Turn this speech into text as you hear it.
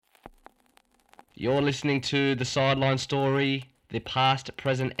You're listening to the sideline story, the past,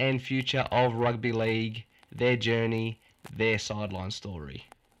 present, and future of rugby league, their journey, their sideline story.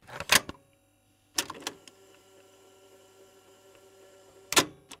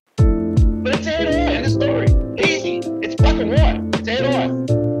 But it's head-on in the story. Easy. It's black and white. It's head-on.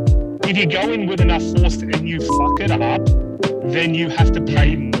 If you go in with enough force and you fuck it up, then you have to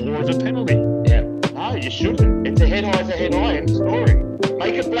pay more of a penalty. Yeah. No, you shouldn't. It's a head-high, in the story.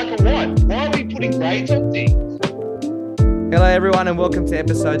 Make it black and white. Why are we putting grades on things? Hello, everyone, and welcome to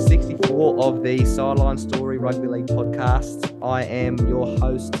episode 64 of the Sideline Story Rugby League podcast. I am your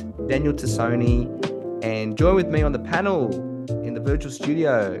host, Daniel Tassoni, and join with me on the panel in the virtual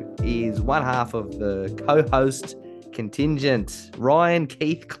studio is one half of the co-host contingent, Ryan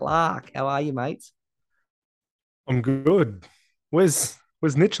Keith Clark. How are you, mates? I'm good. Where's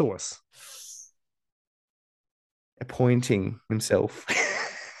Nicholas? Appointing himself.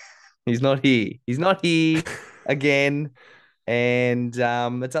 He's not here. He's not here again. And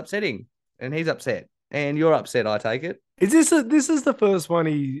it's upsetting. And he's upset. And you're upset, I take it. This is the first one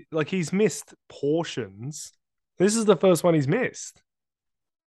he's missed portions. This is the first one he's missed.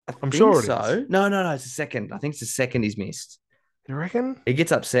 I'm sure it is. No, it's the second. I think it's the second he's missed. You reckon? He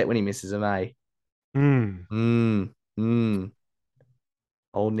gets upset when he misses them, eh?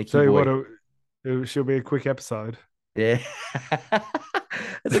 Old Nicky boy. It should be a quick episode. Yeah.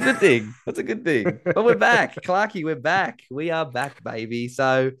 That's a good thing. But we're back. Clarky, we're back. We are back, baby.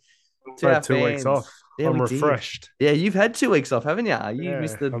 So I've had 2 weeks off. Yeah, I'm refreshed. Yeah, you've had 2 weeks off, haven't you?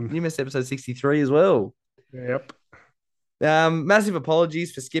 You missed episode 63 as well. Yep. Massive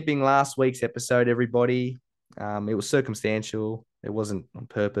apologies for skipping last week's episode, everybody. It was circumstantial. It wasn't on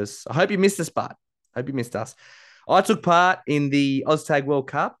purpose. I hope you missed us, but I hope you missed us. I took part in the Oztag World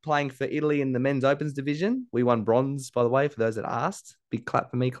Cup, playing for Italy in the men's opens division. We won bronze, by the way, for those that asked. Big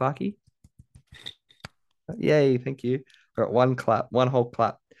clap for me, Clarky. Yay, thank you. Got one whole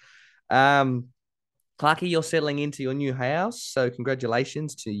clap. Clarky, you're settling into your new house, so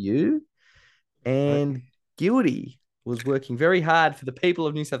congratulations to you. And Gildy was working very hard for the people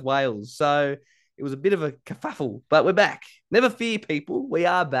of New South Wales, so it was a bit of a kerfuffle, but we're back. Never fear, people. We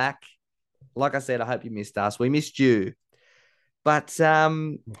are back. Like I said, I hope you missed us. We missed you. But my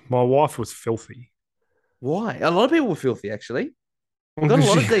wife was filthy. Why? A lot of people were filthy, actually. I got a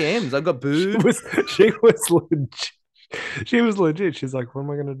lot of DMs. I got booed. She was legit. She was legit. She's like, what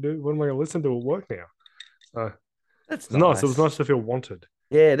am I going to do? What am I going to listen to at work now? So that's nice. It was nice to feel wanted.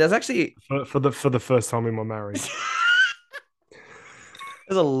 Yeah, there's actually... For the first time in my marriage.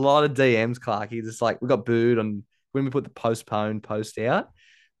 There's a lot of DMs, Clarky. Just like, we got booed on when we put the postponed post out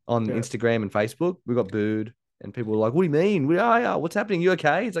on Instagram and Facebook. We got booed, and people were like, "What do you mean? What's happening? You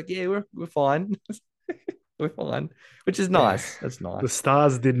okay?" It's like, "Yeah, we're fine. We're fine," which is nice. That's nice. The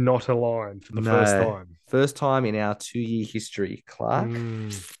stars did not align for the first time. First time in our 2-year history, Clark.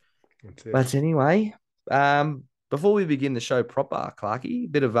 But anyway, before we begin the show proper, Clarky, a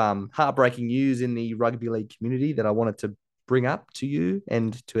bit of heartbreaking news in the rugby league community that I wanted to bring up to you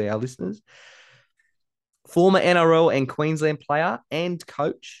and to our listeners. Former NRL and Queensland player and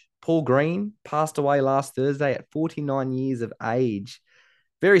coach Paul Green passed away last Thursday at 49 years of age.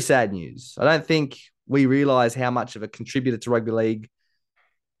 Very sad news. I don't think we realise how much of a contributor to rugby league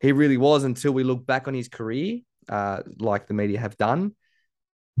he really was until we look back on his career, like the media have done,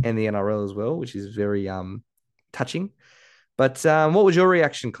 and the NRL as well, which is very touching. But what was your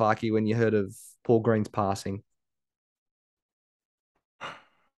reaction, Clarky, when you heard of Paul Green's passing?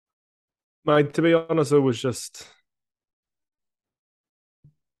 Mate, to be honest, it was just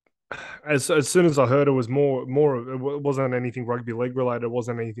as soon as I heard it was more it wasn't anything rugby league related. It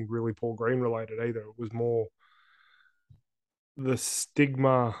wasn't anything really Paul Green related either. It was more the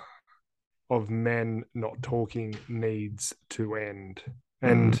stigma of men not talking needs to end.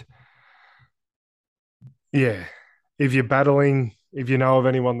 And yeah, if you're battling, if you know of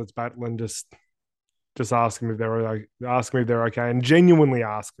anyone that's battling, just ask them if they're okay, and genuinely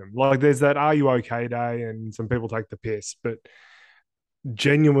ask them. Like, there's that "Are you okay?" day, and some people take the piss, but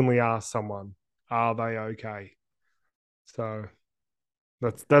genuinely ask someone, "Are they okay?" So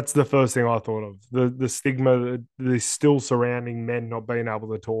that's the first thing I thought of. The stigma that is still surrounding men not being able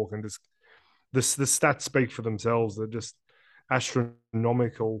to talk, and just the stats speak for themselves. They're just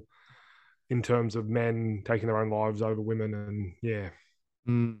astronomical in terms of men taking their own lives over women,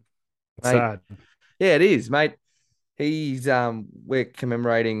 and sad. Yeah, it is, mate. He's we're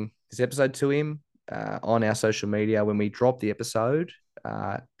commemorating this episode to him on our social media when we drop the episode.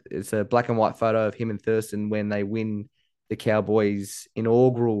 It's a black and white photo of him and Thurston when they win the Cowboys'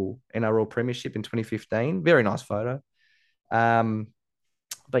 inaugural NRL premiership in 2015. Very nice photo.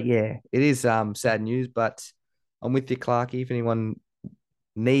 But yeah, it is sad news. But I'm with you, Clarky. If anyone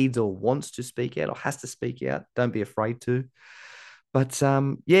needs or wants to speak out or has to speak out, don't be afraid to. But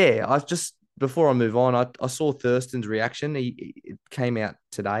yeah, I just before I move on, I saw Thurston's reaction. It came out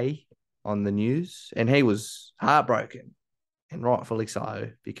today on the news, and he was heartbroken, and rightfully so,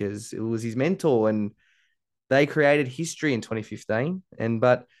 because it was his mentor, and they created history in 2015.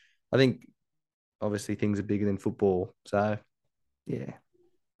 But I think obviously things are bigger than football, so yeah,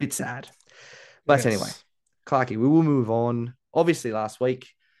 bit sad. But anyway, Clarky, we will move on. Obviously, last week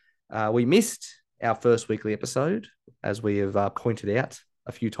we missed our first weekly episode, as we have pointed out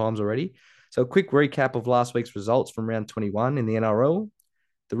a few times already. So, a quick recap of last week's results from round 21 in the NRL.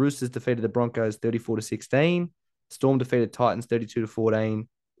 The Roosters defeated the Broncos 34-16. Storm defeated Titans 32-14.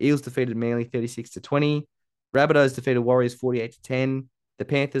 Eels defeated Manly 36-20. Rabbitohs defeated Warriors 48-10. The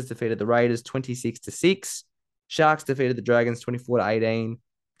Panthers defeated the Raiders 26-6. Sharks defeated the Dragons 24-18.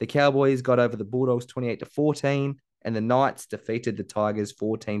 The Cowboys got over the Bulldogs 28-14. And the Knights defeated the Tigers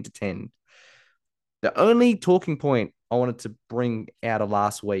 14-10. The only talking point I wanted to bring out of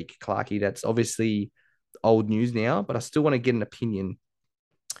last week, Clarky, that's obviously old news now, but I still want to get an opinion.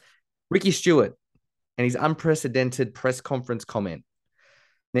 Ricky Stewart and his unprecedented press conference comment.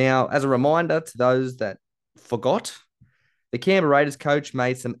 Now, as a reminder to those that forgot, the Canberra Raiders coach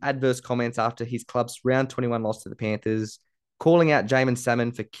made some adverse comments after his club's round 21 loss to the Panthers, calling out Jamin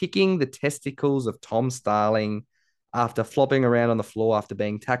Salmon for kicking the testicles of Tom Starling after flopping around on the floor after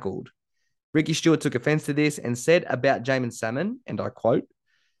being tackled. Ricky Stewart took offense to this and said about Jamin Salmon, and I quote,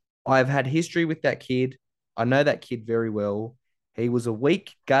 "I have had history with that kid. I know that kid very well. He was a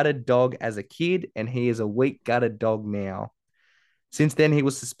weak, gutted dog as a kid, and he is a weak, gutted dog now. Since then, he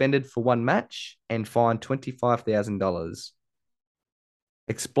was suspended for one match and fined $25,000.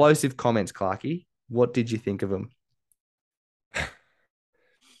 Explosive comments, Clarky. What did you think of them?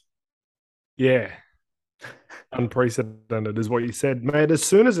 Yeah. Unprecedented is what you said, mate. As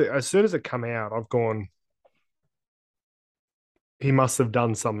soon as it come out, I've gone, he must have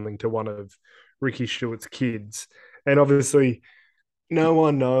done something to one of Ricky Stewart's kids. And obviously no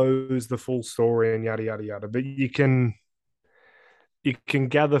one knows the full story and yada yada yada. But you can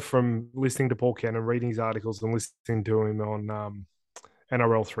gather from listening to Paul Cannon, reading his articles and listening to him on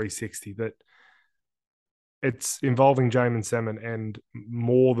NRL 360 that it's involving Jamin Salmon and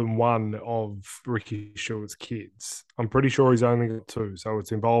more than one of Ricky Stewart's kids. I'm pretty sure he's only got two. So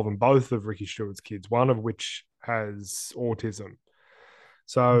it's involving both of Ricky Stewart's kids, one of which has autism.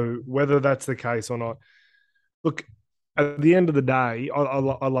 So whether that's the case or not, look, at the end of the day, I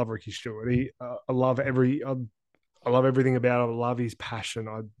love Ricky Stewart. I love everything about him. I love his passion.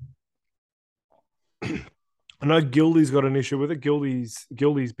 I know Gildy's got an issue with it. Gildy's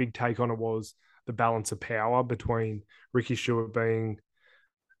big take on it was the balance of power between Ricky Stewart being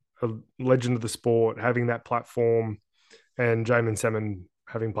a legend of the sport, having that platform, and Jamin Salmon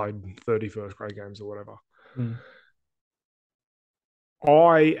having played 30 first grade games or whatever.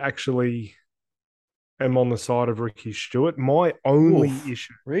 I actually am on the side of Ricky Stewart. My only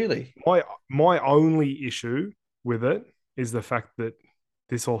issue, really, my only issue with it is the fact that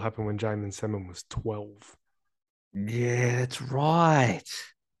this all happened when Jamin Salmon was 12. Yeah, that's right.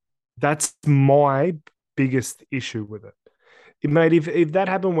 That's my biggest issue with it. Mate, if that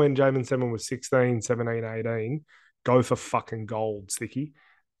happened when Jamin Salmon was 16, 17, 18, go for fucking gold, Sticky.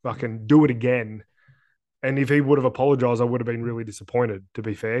 Fucking do it again. And if he would have apologized, I would have been really disappointed, to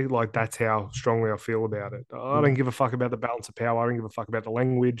be fair. Like, that's how strongly I feel about it. I don't give a fuck about the balance of power. I don't give a fuck about the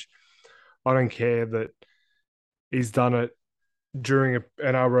language. I don't care that he's done it during an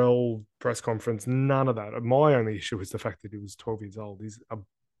NRL press conference. None of that. My only issue is the fact that he was 12 years old. He's a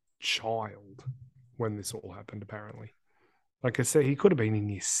child when this all happened, apparently. Like I said, he could have been in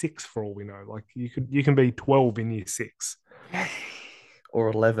year 6 for all we know. Like, you can be 12 in year 6. Or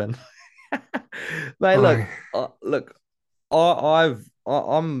 11. Mate, look,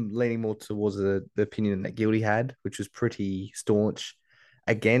 I'm leaning more towards the opinion that Gildy had, which was pretty staunch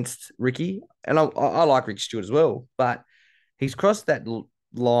against Ricky, and I like Ricky Stewart as well, but he's crossed that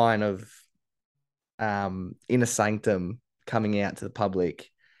line of inner sanctum coming out to the public,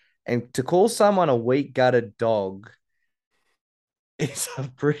 and to call someone a weak gutted dog is a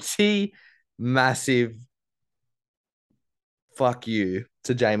pretty massive fuck you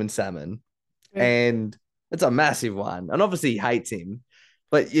to Jamin Salmon. Yeah. And it's a massive one. And obviously he hates him,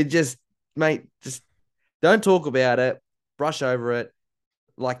 but you just don't talk about it, brush over it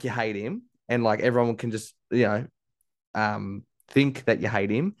like you hate him. And like everyone can just, think that you hate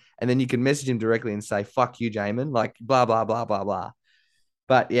him. And then you can message him directly and say, fuck you, Jamin, like blah, blah, blah, blah, blah.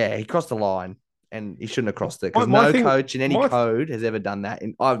 But yeah, he crossed the line. and he shouldn't have crossed it because My no thing- coach in any my- code has ever done that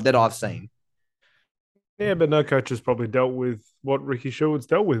that I've seen. Yeah, but no coach has probably dealt with what Ricky Sherwood's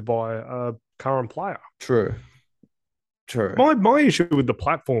dealt with by a current player. True. My issue with the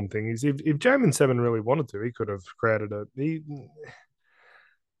platform thing is if Jamin Seven really wanted to, he could have created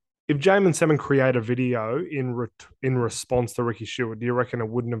if Jamin Seven created a video in response to Ricky Sherwood, do you reckon it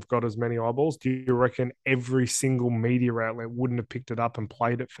wouldn't have got as many eyeballs? Do you reckon every single media outlet wouldn't have picked it up and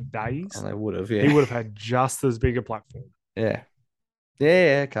played it for days? Oh, they would have, yeah. He would have had just as big a platform. Yeah.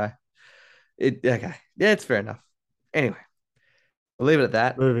 Yeah, okay. Okay. Yeah, it's fair enough. Anyway, we'll leave it at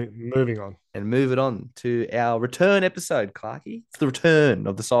that. Moving on. And move it on to our return episode, Clarky. It's the return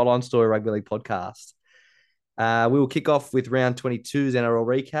of the Sideline Story Rugby League podcast. We will kick off with round 22's NRL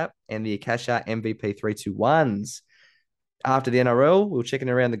recap and the Akasha MVP 321s. After the NRL, we'll check in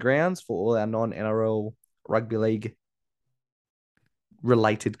around the grounds for all our non-NRL rugby league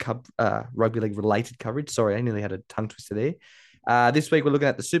related coverage. Sorry, I nearly had a tongue twister there. This week we're looking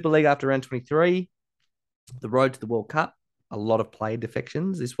at the Super League after round 23, the road to the World Cup, a lot of player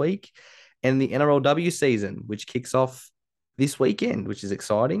defections this week, and the NRLW season, which kicks off this weekend, which is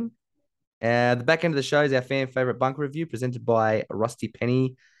exciting. The back end of the show is our fan favorite bunker review presented by Rusty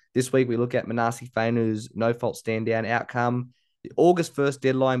Penny. This week we look at Manasi Fainu's no-fault stand-down outcome, the August 1st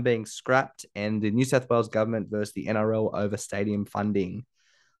deadline being scrapped, and the New South Wales government versus the NRL over stadium funding.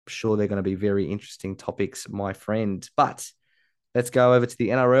 I'm sure they're going to be very interesting topics, my friend. But let's go over to the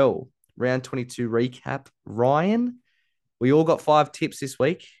NRL. Round 22 recap. Ryan, we all got 5 tips this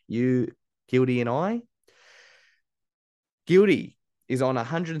week. You, Gildy, and I. Gildy is on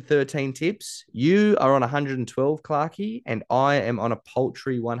 113 tips. You are on 112, Clarky, and I am on a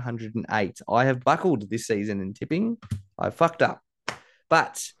paltry 108. I have buckled this season in tipping. I fucked up.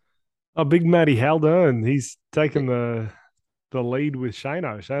 But Big Matty Haldern, he's taken the lead with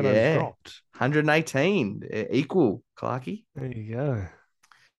Shano. Shano's dropped. 118, equal, Clarky. There you go.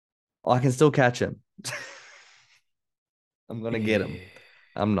 I can still catch him. I'm gonna get him.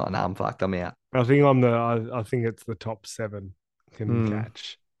 I'm not. No, I'm fucked. I'm out. I think I think it's the top 7 can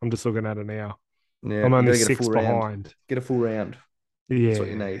catch. I'm just looking at it now. Yeah, I'm only 6 behind. Get a full round. Yeah, that's what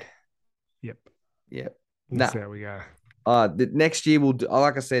you need. Yep. Nah. There we go. The next year we'll do,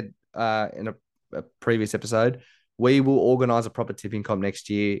 like I said in a previous episode, we will organize a proper tipping comp next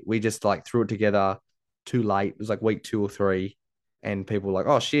year. We just threw it together too late. It was like week 2 or 3, and people were like,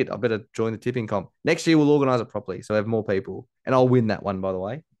 "Oh shit, I better join the tipping comp." Next year we'll organize it properly, so we have more people, and I'll win that one. By the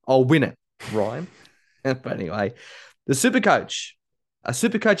way, I'll win it, Ryan. But anyway, the Super Coach, a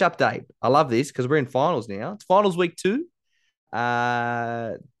Super Coach update. I love this because we're in finals now. It's finals week 2.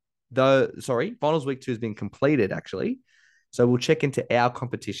 Finals week 2 has been completed actually. So we'll check into our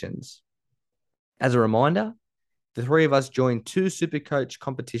competitions. As a reminder, the 3 of us joined 2 Supercoach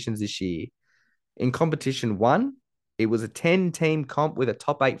competitions this year. In competition 1, it was a 10-team comp with a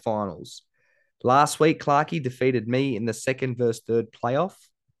top 8 finals. Last week, Clarkey defeated me in the 2nd versus 3rd playoff.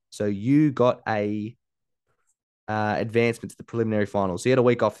 So you got a advancement to the preliminary finals. So you had a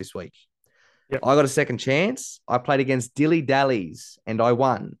week off this week. Yep. I got a second chance. I played against Dilly Dallies and I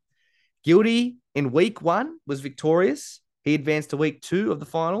won. Gildy in week 1 was victorious. He advanced to week 2 of the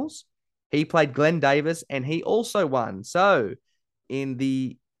finals. He played Glenn Davis and he also won. So in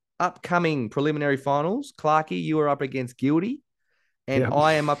the upcoming preliminary finals, Clarkey, you are up against Gildy and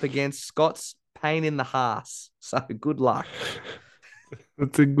I am up against Scott's Pain in the Haas. So good luck.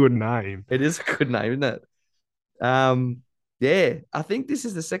 That's a good name. It is a good name, isn't it? Yeah, I think this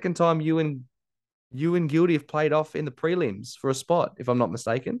is the second time you and Gildy have played off in the prelims for a spot, if I'm not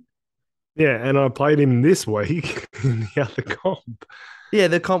mistaken. Yeah, and I played him this week in the other comp. Yeah,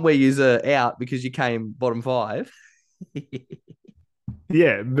 the comp where you're out because you came bottom 5.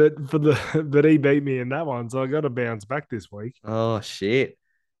 Yeah, but he beat me in that one, so I got to bounce back this week. Oh shit,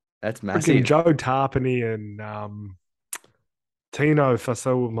 that's massive. Freaking Joe Tarpany and Tino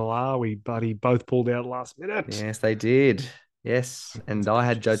Faso Malawi, buddy, both pulled out last minute. Yes, they did. Yes, and I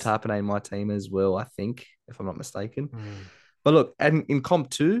had Joe Tarpany in my team as well, I think, if I'm not mistaken. But look, and in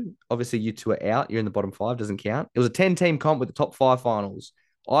comp 2, obviously you 2 are out. You're in the bottom 5, doesn't count. It was a 10-team comp with the top 5 finals.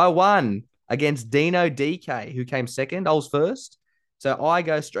 I won against Dino DK, who came 2nd. I was 1st. So I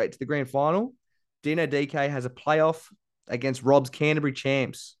go straight to the grand final. Dino DK has a playoff against Rob's Canterbury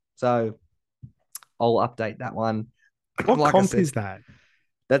Champs. So I'll update that one. What comp is that?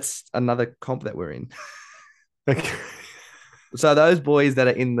 That's another comp that we're in. Okay. So those boys that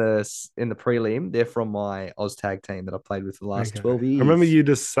are in the prelim, they're from my Oz tag team that I played with for the last 12 years. I remember you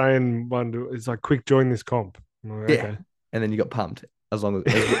just saying it's like, quick, join this comp. Like, yeah. Okay. And then you got pumped as well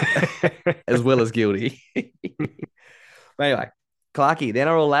as Gildy. But anyway, Clarky, then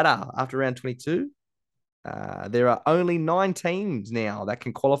our ladder after round 22. There are only 9 teams now that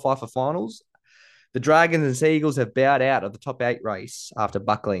can qualify for finals. The Dragons and Seagulls have bowed out of the top 8 race after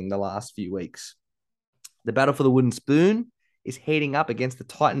buckling the last few weeks. The battle for the wooden spoon is heating up against the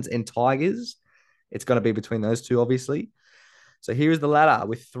Titans and Tigers. It's going to be between those two, obviously. So here is the ladder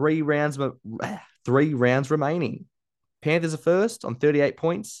with 3 rounds remaining. Panthers are first on 38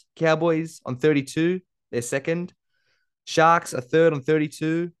 points. Cowboys on 32. They're second. Sharks are third on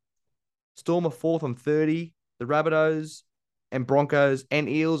 32. Storm are fourth on 30. The Rabbitohs and Broncos and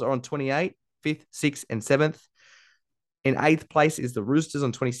Eels are on 28, 5th, 6th, and 7th. In 8th place is the Roosters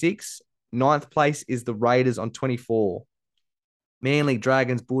on 26. 9th place is the Raiders on 24. Manly,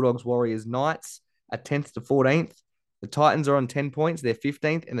 Dragons, Bulldogs, Warriors, Knights are 10th to 14th. The Titans are on 10 points. They're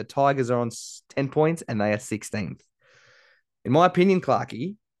 15th. And the Tigers are on 10 points, and they are 16th. In my opinion,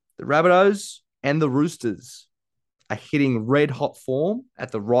 Clarky, the Rabbitohs and the Roosters are hitting red-hot form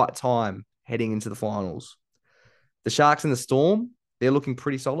at the right time heading into the finals. The Sharks and the Storm, they're looking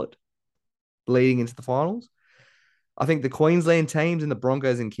pretty solid leading into the finals. I think the Queensland teams and the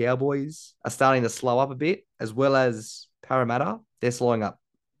Broncos and Cowboys are starting to slow up a bit, as well as Parramatta. They're slowing up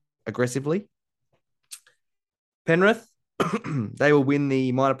aggressively. Penrith, they will win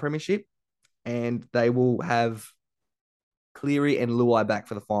the minor premiership, and they will have Cleary and Luai back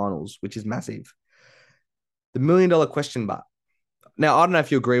for the finals, which is massive. The $1 million question, but now I don't know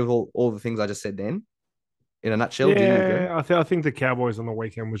if you agree with all the things I just said then. In a nutshell, do you agree? I think the Cowboys on the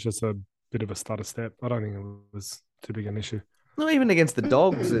weekend was just a bit of a stutter step. I don't think it was too big an issue. Not even against the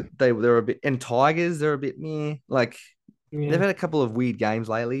Dogs, they're a bit, and Tigers, they're a bit meh. Like they've had a couple of weird games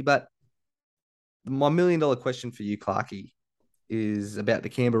lately, but my $1 million question for you, Clarky, is about the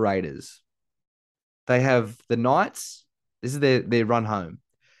Canberra Raiders. They have the Knights. This is their run home.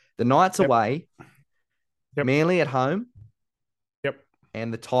 The Knights away, Manly at home,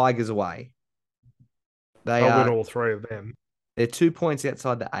 and the Tigers away. They'll win all 3 of them. They're 2 points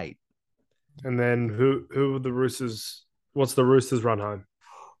outside the 8. And then who are the Roosters? What's the Roosters run home?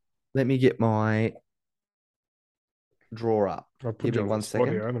 Let me get my draw up. I'll put you on 1 second.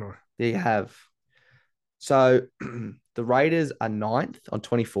 Here, haven't I? There you have. So the Raiders are 9th on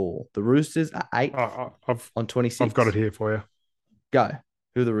 24. The Roosters are 8th on 26. I've got it here for you. Go.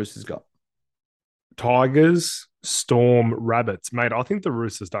 Who the Roosters got? Tigers, Storm, Rabbits. Mate, I think the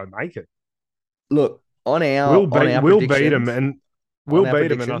Roosters don't make it. Look, we'll beat them, and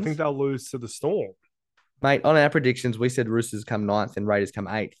I think they'll lose to the Storm. Mate, on our predictions, we said Roosters come 9th and Raiders come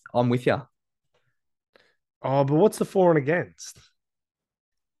 8th. I'm with you. Oh, but what's the for and against?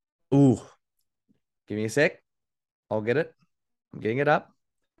 Ooh. Give me a sec. I'll get it. I'm getting it up.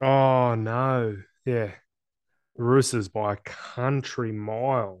 Oh, no. Yeah. Roosters by a country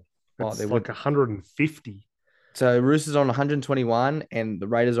mile. It's like 150. So Roosters are on 121 and the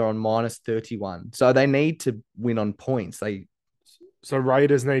Raiders are on minus 31. So they need to win on points. So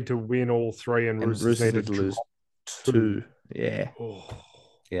Raiders need to win all 3 and Roosters need to lose 2. Yeah. Oh.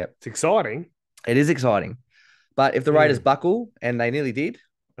 Yep. It's exciting. It is exciting. But if the Raiders buckle, and they nearly did,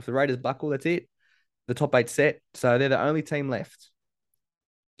 if the Raiders buckle, that's it. The top 8 set. So they're the only team left.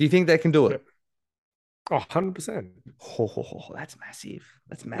 Do you think they can do it? Yep. Oh, 100%. Oh, that's massive.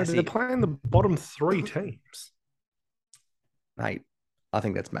 That's massive. They're playing the bottom 3 teams. Mate, I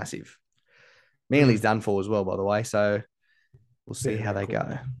think that's massive. Manly's done for as well, by the way. So we'll see how they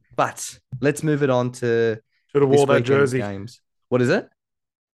go. But let's move it on to should have worn that jersey. Games. What is it?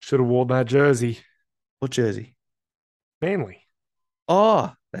 Should have worn that jersey. What jersey? Manly.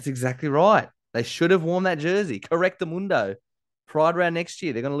 Oh, that's exactly right. They should have worn that jersey. Correct the mundo. Pride round next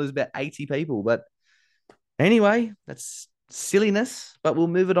year, they're going to lose about 80 people. But anyway, that's silliness. But we'll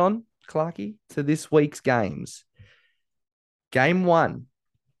move it on, Clarky, to this week's games. Game 1.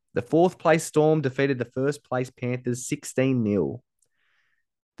 The 4th place Storm defeated the 1st place Panthers 16-0.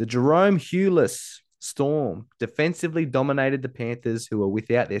 The Jerome Hewless Storm defensively dominated the Panthers, who are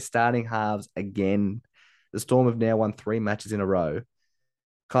without their starting halves again. The Storm have now won 3 matches in a row.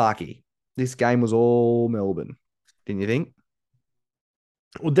 Clarky, this game was all Melbourne, didn't you think?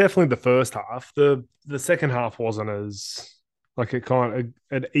 Well, definitely the first half. The second half wasn't as like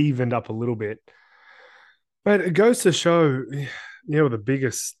it evened up a little bit. But it goes to show, the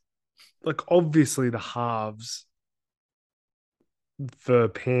biggest, like obviously the halves for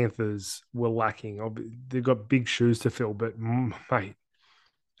Panthers were lacking. They've got big shoes to fill, but mate,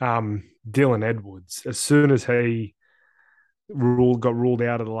 Dylan Edwards, as soon as he got ruled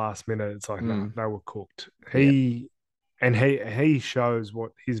out at the last minute, it's like no, they were cooked. He shows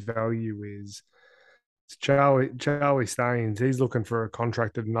what his value is. It's Charlie Staines. He's looking for a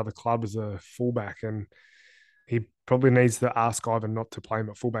contract at another club as a fullback, and he probably needs to ask Ivan not to play him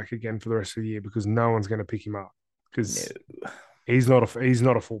at fullback again for the rest of the year because no one's going to pick him up No, because he's not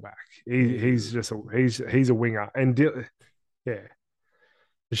a fullback. He's no. just he's a winger, and yeah,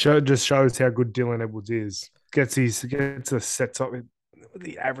 just shows how good Dylan Edwards is. Gets a sets up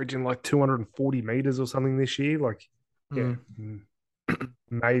the averaging like 240 meters or something this year. Like, yeah, Mm.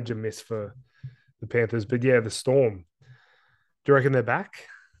 major miss for the Panthers. But yeah, the Storm. Do you reckon they're back?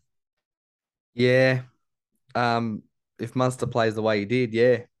 Yeah. If Munster plays the way he did,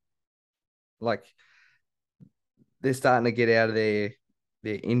 yeah. Like they're starting to get out of their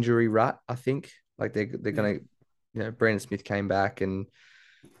injury rut, I think. Like they're gonna, Brandon Smith came back and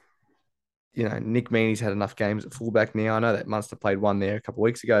Nick Meaney's had enough games at fullback now. I know that Munster played one there a couple of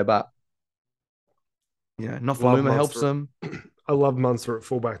weeks ago, but Love Nofaluma helps Munster. them. I love Munster at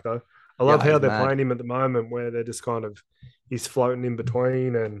fullback though. I love Yeah, how he's they're mad. playing him at the moment, where they're just kind of he's floating in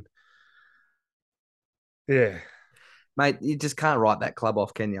between, and yeah, Mate, you just can't write that club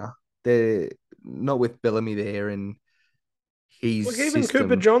off, can you? They're not with Bellamy there and his look, even Cooper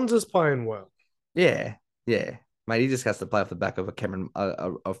system. Johns is playing well. Yeah, yeah. Mate, he just has to play off the back of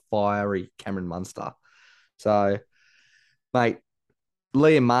a fiery Cameron Munster. So, mate,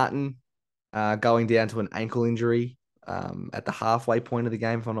 Liam Martin going down to an ankle injury at the halfway point of the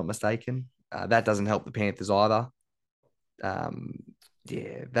game, if I'm not mistaken. That doesn't help the Panthers either. Um,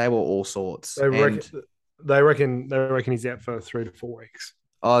 yeah, they were all sorts. They And reckon they reckon he's out for 3 to 4 weeks.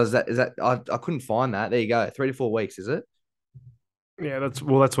 oh, is that I couldn't find that. There you go. 3 to 4 weeks, is it? Yeah, that's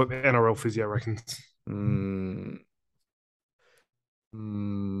what the NRL physio reckons. Mm,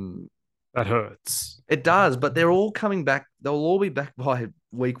 mm, That hurts. it does, but they're all coming back. They'll all be back by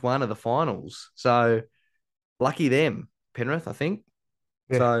week one of the finals. So lucky them, Penrith, I think.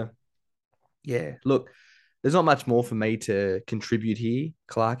 Yeah. So yeah, look, there's not much more for me to contribute here,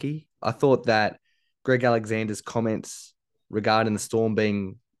 Clarkey. I thought that Greg Alexander's comments regarding the Storm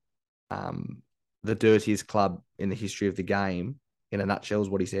being the dirtiest club in the history of the game, in a nutshell, is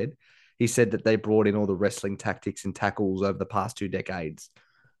what he said. He said that they brought in all the wrestling tactics and tackles over the past 2 decades.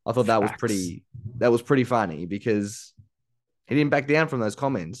 I thought that was Facts. pretty funny because he didn't back down from those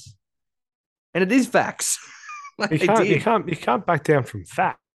comments, and it is facts. Like You they can't, you did. can't, you can't back down from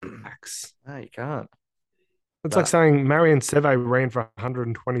facts. No, you can't. It's like But saying Marion Seve ran for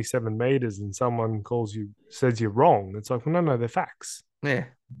 127 meters and someone says you're wrong. It's like, well, no, they're facts. yeah,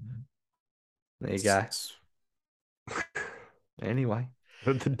 there you go. Anyway,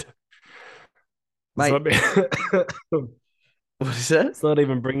 It's mate, not, what is that? let's not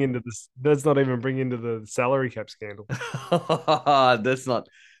even bring into this. Let's not even bring into the salary cap scandal. Let's not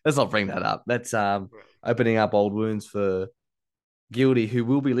bring that up. That's opening up old wounds for Gildy, who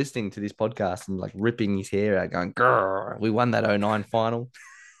will be listening to this podcast and like ripping his hair out, going, "Grr, we won that '09 final.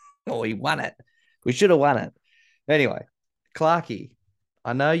 Oh, we won it. We should have won it." Anyway, Clarkey,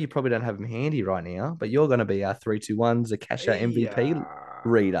 I know you probably don't have him handy right now, but you're going to be our 3-2-1 Zakasha MVP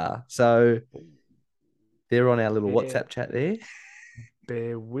reader. So they're on our little WhatsApp chat there.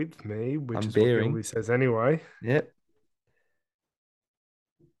 Bear with me, which I'm is bearing. what Gilby says anyway. Yep.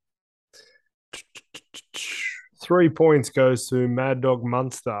 3 points goes to Mad Dog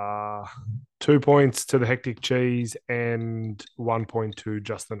Munster. 2 points to the Hectic Cheese and 1 point to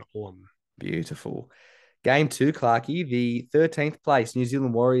Justin Orm. Beautiful. Game 2, Clarkey. The 13th place New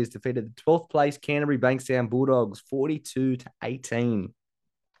Zealand Warriors defeated the 12th place Canterbury Bankstown Bulldogs 42-18.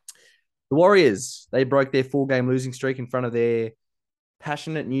 The Warriors, they broke their 4-game losing streak in front of their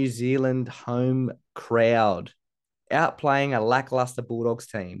passionate New Zealand home crowd, outplaying a lackluster Bulldogs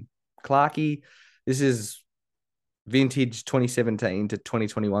team. Clarkey, this is vintage 2017 to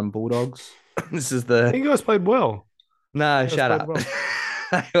 2021 Bulldogs. This is I think you guys played well. No, You guys shut played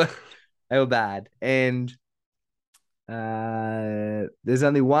up. well. They were bad. And there's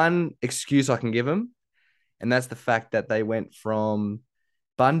only one excuse I can give them, and that's the fact that they went from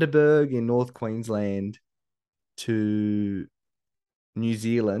Bundaberg in North Queensland to New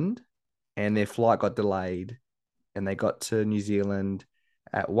Zealand, and their flight got delayed, and they got to New Zealand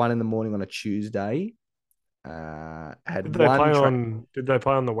at 1 a.m. on a Tuesday. Did they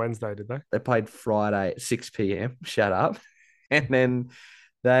play on the Wednesday? Did they? They played Friday at 6 p.m. Shut up. And then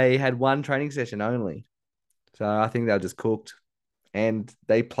they had one training session only. So I think they were just cooked. And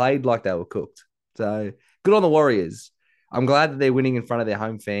they played like they were cooked. So good on the Warriors. I'm glad that they're winning in front of their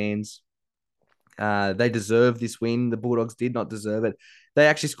home fans. They deserve this win. The Bulldogs did not deserve it. They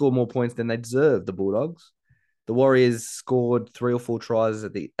actually scored more points than they deserved, the Bulldogs. The Warriors scored 3 or 4 tries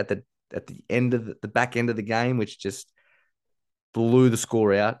at the end of the back end of the game, which just blew the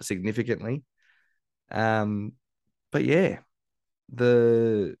score out significantly. But yeah,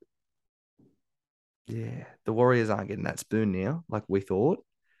 Yeah, the Warriors aren't getting that spoon now, like we thought,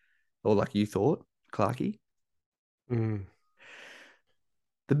 or like you thought, Clarkey. Mm.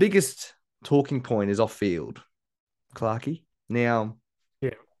 The biggest talking point is off field, Clarkey. Now,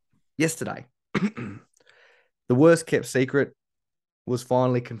 Yeah. yesterday, the worst kept secret was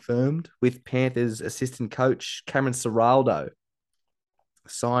finally confirmed with Panthers assistant coach Cameron Ciraldo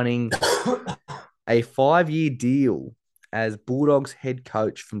signing a 5-year deal as Bulldogs head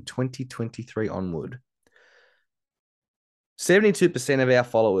coach from 2023 onward. 72% of our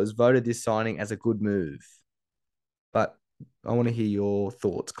followers voted this signing as a good move. But I want to hear your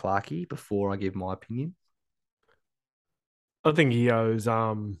thoughts, Clarkey, before I give my opinion. I think he owes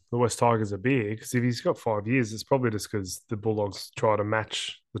the West Tigers a beer because if he's got 5 years, it's probably just because the Bulldogs try to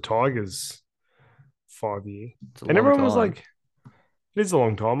match the Tigers 5 year. It's a And long everyone was time. like, it is a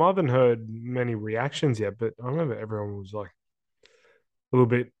long time. I haven't heard many reactions yet, but I remember everyone was like a little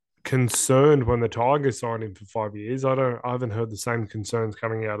bit concerned when the Tigers signed him for 5 years. I haven't heard the same concerns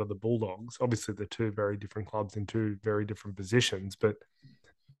coming out of the Bulldogs. Obviously, they're two very different clubs in two very different positions, but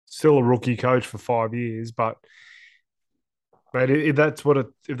still a rookie coach for 5 years. But mate, if that's what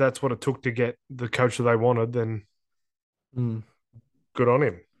it took to get the coach that they wanted, then good on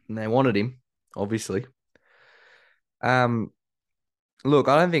him. And they wanted him, obviously. Look,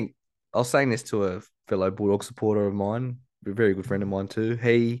 I don't think I was saying this to a fellow Bulldog supporter of mine, a very good friend of mine too.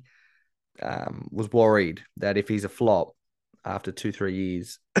 He was worried that if he's a flop after 2-3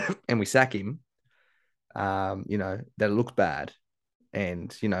 years and we sack him, that it looks bad,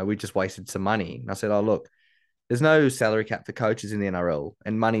 and we just wasted some money. And I said, "Oh, look, there's no salary cap for coaches in the NRL,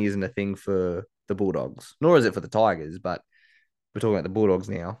 and money isn't a thing for the Bulldogs, nor is it for the Tigers. But we're talking about the Bulldogs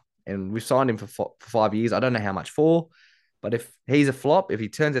now, and we've signed him for 5 years. I don't know how much for, but if he's a flop, if he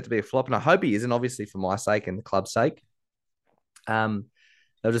turns out to be a flop, and I hope he isn't, obviously for my sake and the club's sake, they'll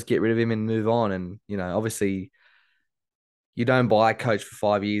just get rid of him and move on. And obviously, you don't buy a coach for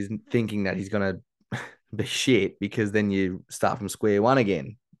 5 years thinking that he's going to be shit, because then you start from square one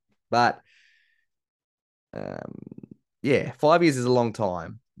again. But 5 years is a long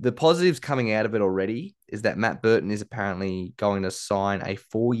time. The positives coming out of it already is that Matt Burton is apparently going to sign a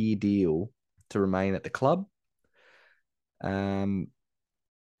 4-year deal to remain at the club.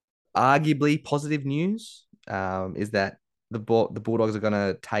 Arguably positive news is that the Bulldogs are going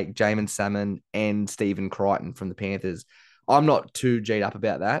to take Jamin Salmon and Stephen Crichton from the Panthers. I'm not too G'd up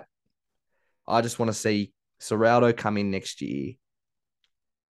about that. I just want to see Ciraldo come in next year,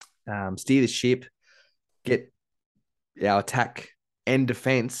 steer the ship, get our attack and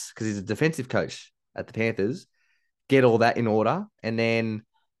defense, because he's a defensive coach at the Panthers, get all that in order, and then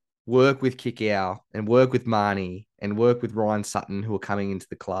work with Kickow and work with Marnie and work with Ryan Sutton, who are coming into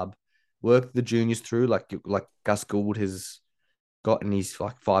the club, work the juniors through like Gus Gould has got in his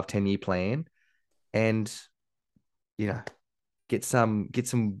 5-10 year plan, and get some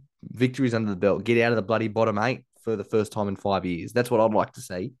victories under the belt, get out of the bloody bottom 8 for the first time in 5 years. That's what I'd like to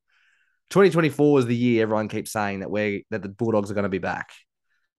see. 2024 is the year everyone keeps saying that the Bulldogs are going to be back.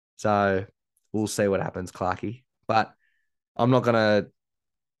 So we'll see what happens, Clarkey. But I'm not going to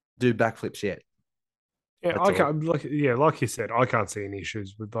do backflips yet. Yeah, That's I can't. Like you said, I can't see any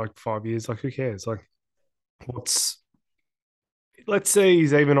issues with 5 years. Like, who cares? Like, let's say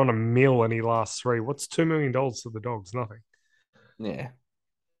he's even on $1 million and he lasts 3. What's $2 million to the Dogs? Nothing. Yeah.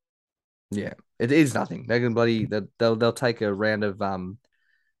 Yeah, it is nothing. They can they'll take a round of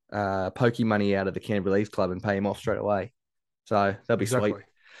pokey money out of the Canberra Leafs club and pay him off straight away. So that'll be sweet.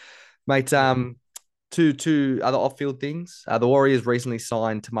 Mate, two other off-field things. The Warriors recently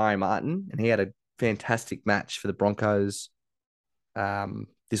signed Tamari Martin, and he had a fantastic match for the Broncos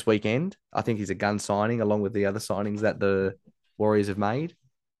this weekend. I think he's a gun signing along with the other signings that the Warriors have made.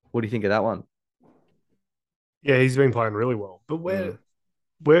 What do you think of that one? Yeah, he's been playing really well. But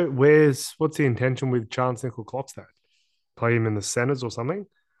what's the intention with Chance Nickel-Klokstad? Play him in the centers or something?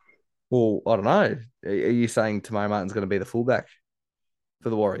 Well, I don't know. Are you saying Tamari Martin's going to be the fullback for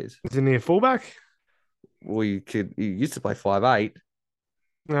the Warriors? Isn't he a fullback? Well, he used to play 5'8".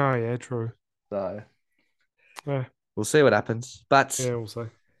 Oh, yeah, true. So yeah, we'll see what happens. But yeah, we'll see.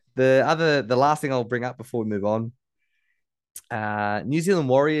 The last thing I'll bring up before we move on, New Zealand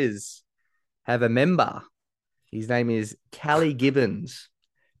Warriors have a member. His name is Callie Gibbons,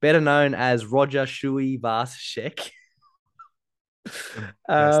 better known as Roger Shui Varsashek.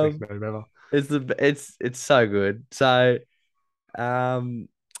 Best nickname ever. It's so good. So,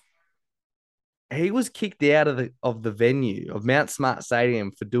 he was kicked out of the venue of Mount Smart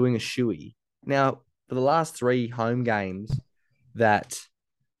Stadium for doing a shoey. Now, for the last 3 home games that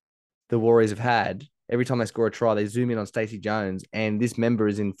the Warriors have had, every time they score a try, they zoom in on Stacey Jones, and this member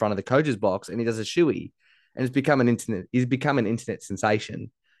is in front of the coach's box, and he does a shoey, and he's become an internet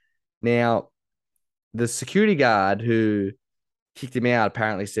sensation. Now, the security guard who kicked him out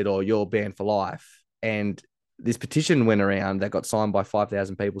apparently said, "Oh, you're banned for life," and this petition went around that got signed by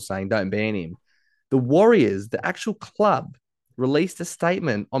 5,000 people saying, "Don't ban him." The Warriors, the actual club, released a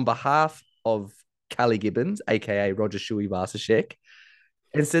statement on behalf of Callie Gibbons, aka Roger Shuey Vasashek,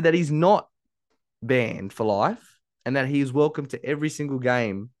 and said that he's not banned for life and that he is welcome to every single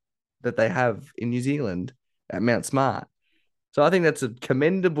game that they have in New Zealand at Mount Smart. So I think that's a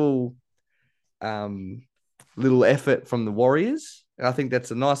commendable little effort from the Warriors. And I think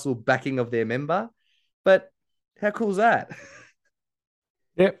that's a nice little backing of their member. But how cool is that?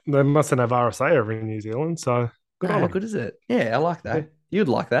 Yeah, they mustn't have RSA over in New Zealand, so good on How them. good is it? Yeah, I like that. Yeah. You'd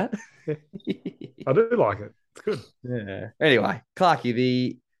like that. Yeah. I do like it. It's good. Yeah. Anyway,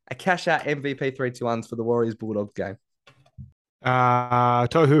 Clarky, a cash out MVP 3-2-1s for the Warriors Bulldogs game.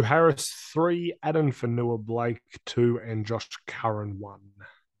 Tohu Harris 3, Adam Fanua Blake 2, and Josh Curran 1.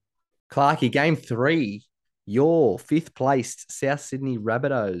 Clarky, game 3. Your 5th placed South Sydney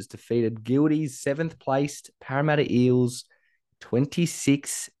Rabbitohs defeated Gildy's 7th placed Parramatta Eels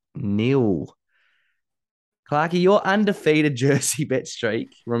 26-0. Clarky, your undefeated jersey bet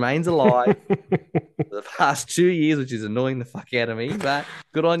streak remains alive for the past 2 years, which is annoying the fuck out of me. But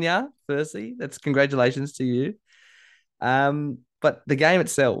good on ya, firstly. That's congratulations to you. But the game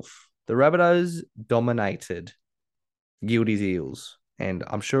itself, the Rabbitohs dominated Gildy's Eels. And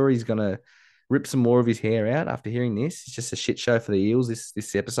I'm sure he's going to rip some more of his hair out after hearing this. It's just a shit show for the Eels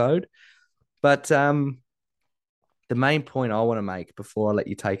this episode. But the main point I want to make before I let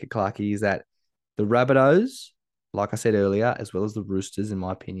you take it, Clarky, is that the Rabbitohs, like I said earlier, as well as the Roosters, in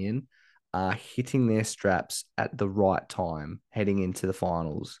my opinion, are hitting their straps at the right time heading into the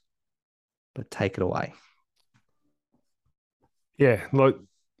finals. But take it away. Yeah, look,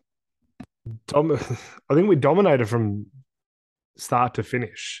 I think we dominated from start to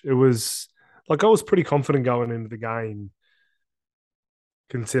finish. It was like I was pretty confident going into the game,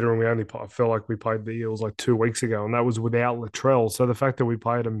 considering I felt like we played the Eels like 2 weeks ago, and that was without Latrell. So the fact that we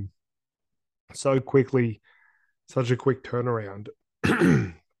played them so quickly, such a quick turnaround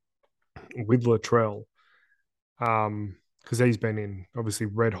with Latrell, because he's been in obviously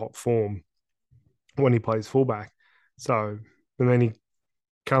red hot form when he plays fullback. So, and then he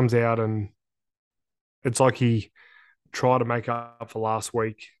comes out and it's like he tried to make up for last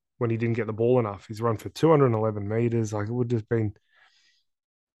week when he didn't get the ball enough. He's run for 211 meters. Like it would have been,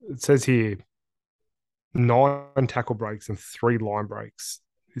 it says here, 9 tackle breaks and 3 line breaks.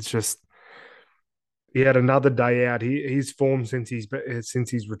 It's just, he had another day out. His form since he's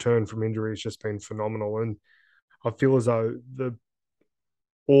returned from injury has just been phenomenal, and I feel as though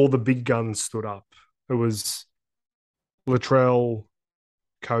all the big guns stood up. It was Latrell,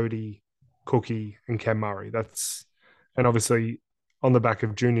 Cody, Cookie, and Cam Murray. And obviously on the back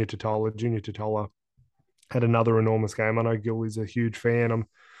of Junior Totola had another enormous game. I know Gil is a huge fan.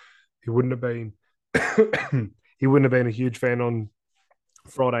 He wouldn't have been a huge fan on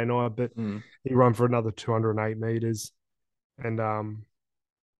Friday night, but he ran for another 208 meters. And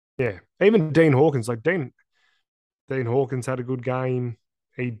yeah, even Dean Hawkins, Dean Hawkins had a good game.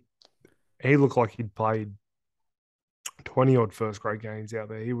 He looked like he'd played 20 odd first grade games out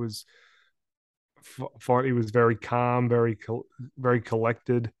there. He was very calm, very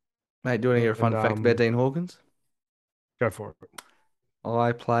collected. Mate, do you want to hear a fun fact about Dean Hawkins? Go for it.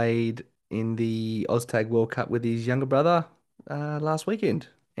 I played in the Oztag World Cup with his younger brother last weekend,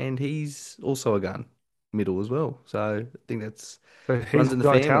 and he's also a gun middle as well. So I think that's runs in the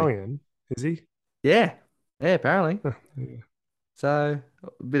family. Italian, is he? Yeah, apparently. Yeah. So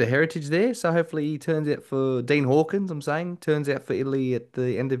a bit of heritage there. So hopefully he turns out for Dean Hawkins. Turns out for Italy at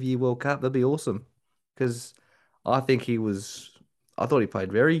the end of year World Cup. That'd be awesome because I thought he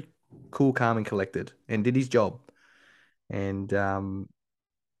played very cool, calm, and collected, and did his job. And on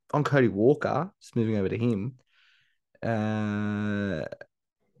Cody Walker, just moving over to him,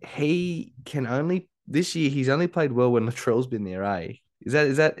 he can only this year he's only played well when Latrell's been there. Is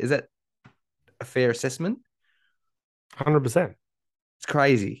that a fair assessment? 100%. It's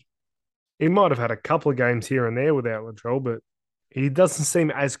crazy. He might have had a couple of games here and there without Latrell, but he doesn't seem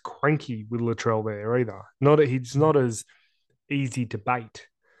as cranky with Latrell there either. He's not as easy to bait.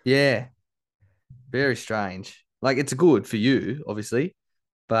 Yeah, very strange. Like it's good for you, obviously,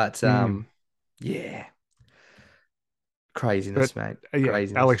 but yeah, craziness, mate.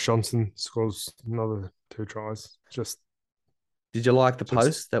 Craziness. Alex Johnson scores another 2 tries. Did you like the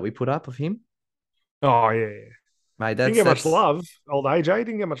post that we put up of him? Oh yeah. Mate, didn't get much love. Old AJ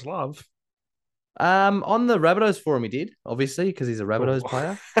didn't get much love. On the Rabbitohs forum, he did, obviously, because he's a Rabbitohs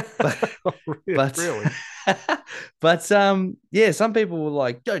player. But Really? yeah, some people were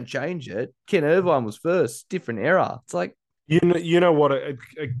like, "Don't change it." Ken Irvine was first, different era. It's like, You know what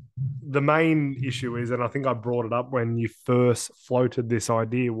the main issue is, and I think I brought it up when you first floated this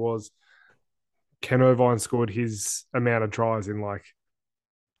idea, was Ken Irvine scored his amount of tries in like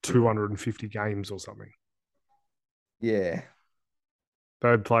 250 games or something. yeah,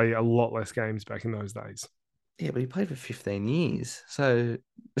 They'd play a lot less games back in those days. yeah, but he played for 15 years, so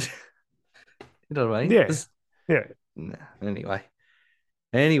you know what I mean? Yeah, yeah, Nah,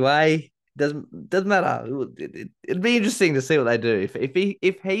 anyway, doesn't matter. It'd be interesting to see what they do.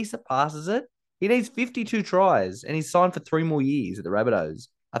 If he surpasses it, he needs 52 tries, and he's signed for 3 more years at the Rabbitohs.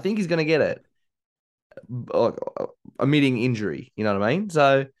 I think he's going to get it, like, omitting injury. You know what I mean?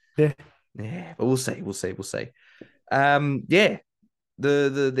 So yeah. yeah, but we'll see. We'll see. We'll see. Yeah,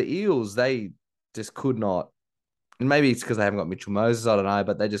 the Eels, they just could not, and maybe it's because they haven't got Mitchell Moses. I don't know,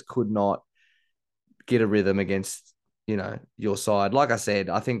 but they just could not get a rhythm against your side. Like I said,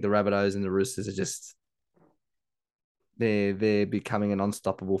 I think the Rabbitohs and the Roosters are just they're becoming an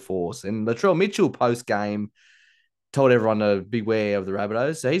unstoppable force. And Latrell Mitchell post game told everyone to beware of the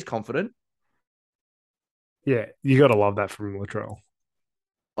Rabbitohs, so he's confident. Yeah, you got to love that from Latrell.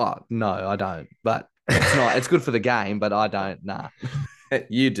 Oh no, I don't. But it's not. It's good for the game, but I don't. Nah,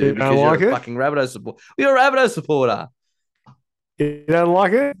 you do You because don't you're like a it? fucking Rabbitohs support. You're a Rabbitohs supporter. You don't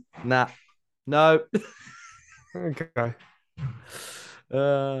like it? Nah, no. Okay.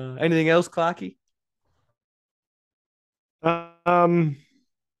 Anything else, Clarky? Um,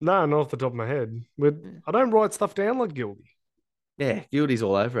 no, not off the top of my head. I don't write stuff down like Gildy. Yeah, Gildy's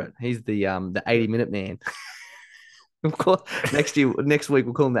all over it. He's the 80-minute man. Of course, next week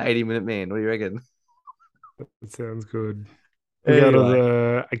we'll call him the 80-minute man. What do you reckon? That sounds good. We go to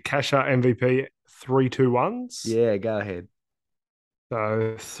the Akasha MVP 3-2-1s. Yeah, go ahead.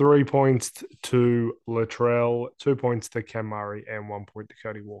 So 3 points to Latrell, 2 points to Cam Murray, and 1 point to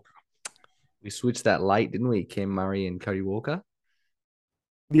Cody Walker. We switched that late, didn't we? Cam Murray and Cody Walker.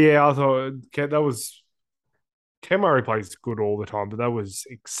 Yeah, I thought that was Cam Murray plays good all the time, but that was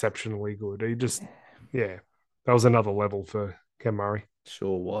exceptionally good. Yeah, that was another level for Cam Murray.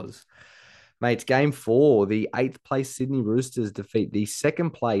 Sure was. Mates, game 4, the 8th place Sydney Roosters defeat the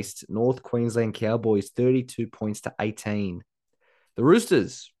 2nd placed North Queensland Cowboys 32 points to 18. The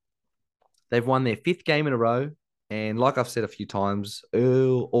Roosters, they've won their 5th game in a row. And like I've said a few times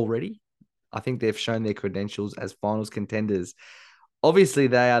already, I think they've shown their credentials as finals contenders. Obviously,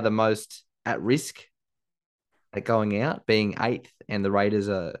 they are the most at risk at going out, being 8th, and the Raiders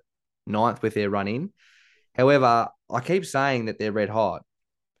are 9th with their run in. However, I keep saying that they're red hot,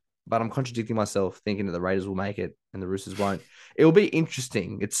 but I'm contradicting myself, thinking that the Raiders will make it and the Roosters won't. It will be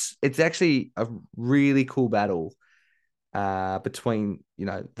interesting. It's actually a really cool battle between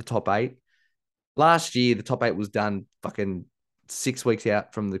the top 8. Last year, the top 8 was done fucking 6 weeks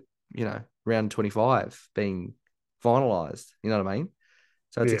out from the round 25 being finalized. You know what I mean?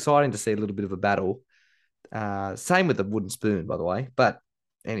 So it's exciting to see a little bit of a battle. Same with the wooden spoon, by the way. But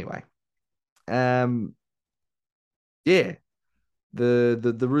anyway, yeah,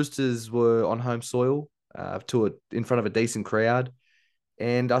 the Roosters were on home soil in front of a decent crowd,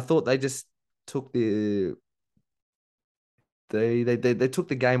 and I thought they just took they took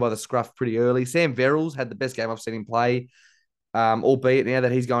the game by the scruff pretty early. Sam Verrills had the best game I've seen him play, albeit now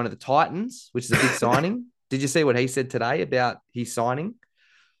that he's going to the Titans, which is a big signing. Did you see what he said today about his signing,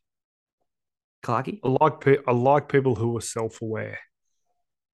 Clarky? I like people who are self-aware.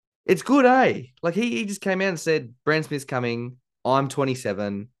 It's good, eh? Like he just came out and said, Brand Smith's coming. I'm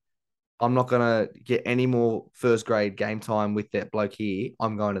 27. I'm not going to get any more first grade game time with that bloke here.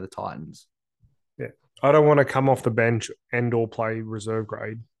 I'm going to the Titans. Yeah. I don't want to come off the bench and or play reserve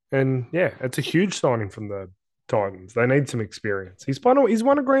grade. And yeah, it's a huge signing from the Titans. They need some experience. He's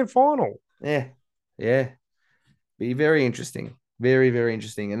won a grand final. Yeah. Yeah. Be very interesting. Very, very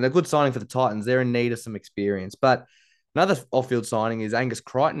interesting. And a good signing for the Titans. They're in need of some experience. But another off-field signing is Angus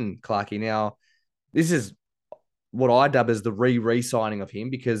Crichton, Clarky. Now, this is what I dub as the re-signing of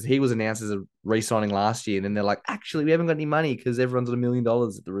him, because he was announced as a re-signing last year. And then they're like, actually, we haven't got any money because everyone's on $1 million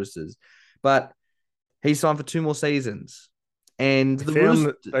at the Roosters. But he signed for 2 more seasons. And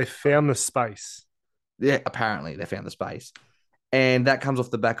they found the space. Yeah, apparently they found the space. And that comes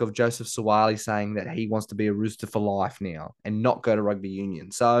off the back of Joseph Sawali saying that he wants to be a Rooster for life now and not go to rugby union.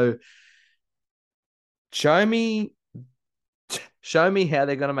 So show me how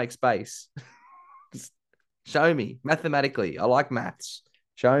they're going to make space. Show me mathematically. I like maths.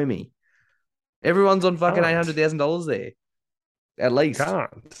 Show me. Everyone's on fucking $800,000 there, at least.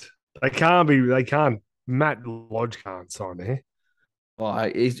 Can't. They can't be. They can't. Matt Lodge can't sign there.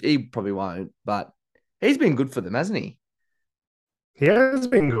 Well, he probably won't, but he's been good for them, hasn't he? He has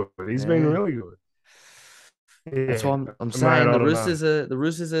been good. He's been Yeah. really good. That's Yeah, what I'm mate. I saying. don't know. The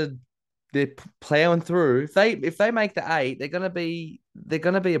Roosters are they're plowing through. If they make the eight, they're gonna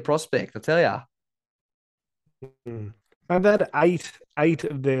be a prospect. I tell you. Mm. And that eight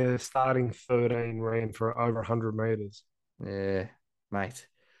of their starting 13 ran for over 100 meters. Yeah, mate.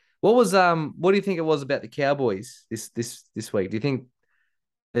 What do you think it was about the Cowboys this week? Do you think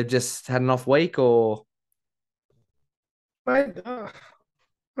they've just had an off week or Mate, I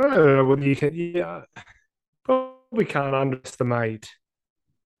don't know whether you can. Yeah, probably can't underestimate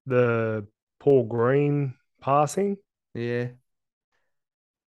the Paul Green passing. yeah.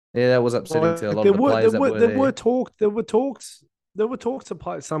 Yeah, that was upsetting to a Like lot of the players that were there were there. talks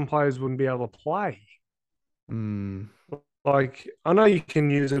of some players wouldn't be able to play. Mm, Like I know you can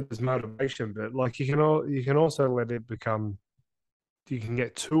use it as motivation, but like you can also let it become you can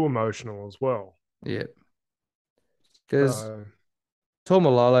get too emotional as well. yeah. Because So Tom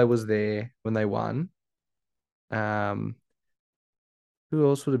was there when they won. Um, who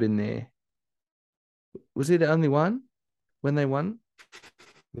else would have been there? Was he the only one when they won?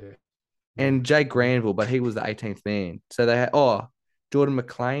 yeah, And Jake Granville, but he was the 18th man. So they had Jordan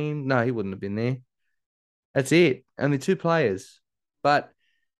McLean. No, he wouldn't have been there. That's it. Only two players. But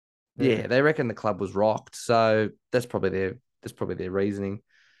yeah. yeah, they reckon the club was rocked. So that's probably their reasoning.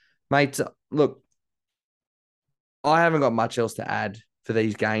 Mate, look, I haven't got much else to add for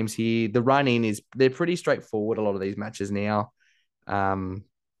these games here. The run in is they're pretty straightforward, a lot of these matches now. Um,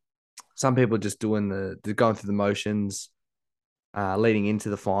 some people are just doing they're going through the motions, leading into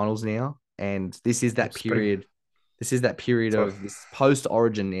the finals now. And this is that Spring. period. This is that period So of this post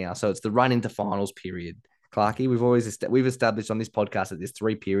origin now. So it's the run into finals period. Clarky, we've established on this podcast that there's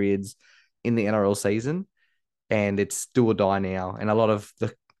three periods in the NRL season, and it's do or die now. And a lot of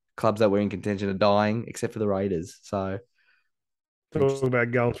the clubs that were in contention are dying, except for the Raiders. So talk interesting.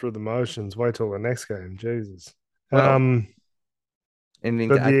 about going through the motions. Wait till the next game. Jesus. Well, anything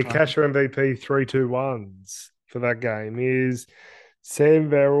to But add, the Clarky? Akasha MVP 3-2-1s for that game is Sam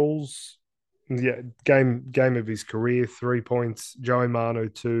Verrills, yeah, game of his career, 3 points. Joey Manu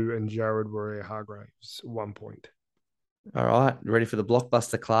 2, and Jared Warrior Hargraves 1 point. All right, ready for the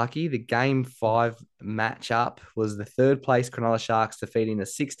blockbuster, Clarky? The game 5 matchup was the third place Cronulla Sharks defeating the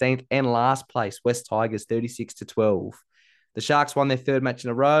 16th and last place West Tigers 36-12. The Sharks won their third match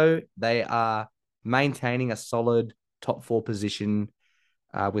in a row. They are maintaining a solid top 4 position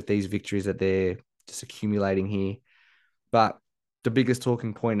with these victories that they're just accumulating here. But the biggest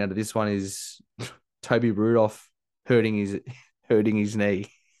talking point out of this one is Toby Rudolph hurting his knee.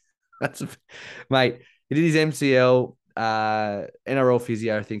 That's mate. He did his MCL. NRL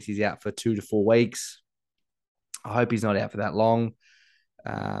physio thinks he's out for 2 to 4 weeks. I hope he's not out for that long.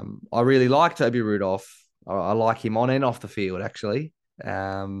 I really like Toby Rudolph. I like him on and off the field, actually.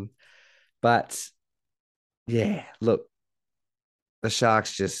 But yeah, look, the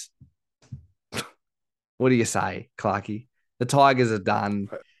Sharks just. What do you say, Clarky? The Tigers are done.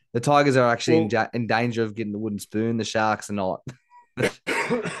 The Tigers are actually in danger of getting the wooden spoon. The Sharks are not.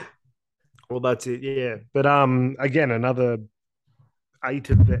 Well, that's it, yeah. But again, another eight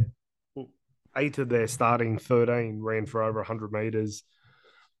of their starting 13 ran for over 100 meters.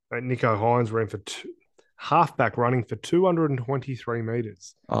 Nico Hines ran for halfback running for 223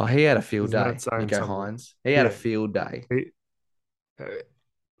 meters. Oh, he had a field Isn't day, that saying Nico something? Hines. He had a field day. Uh,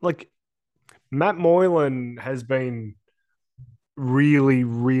 like Matt Moylan has been really,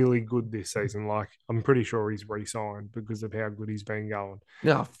 really good this season. Like I'm pretty sure he's re-signed because of how good he's been going.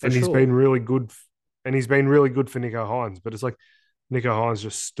 Yeah, for And he's sure. been really good. And he's been really good for Nico Hines. But it's like Nico Hines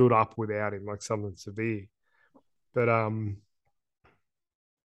just stood up without him, like something severe. But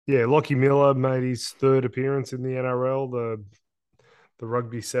yeah, Lockie Miller made his third appearance in the NRL, the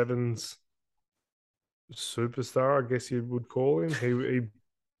rugby sevens superstar, I guess you would call him.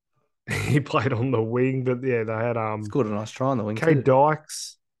 He played on the wing, but yeah, they had Scored a nice try on the wing Kay too.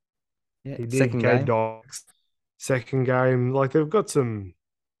 Dykes. Yeah, He did second Kay game. Dykes. Second game. Like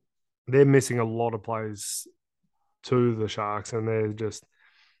they're missing a lot of players to the Sharks, and they're just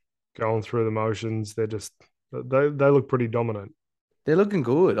going through the motions. They look pretty dominant. They're looking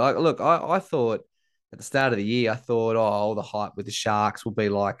good. I thought at the start of the year, I thought, all the hype with the Sharks will be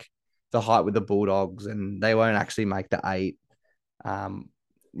like the hype with the Bulldogs, and they won't actually make the 8.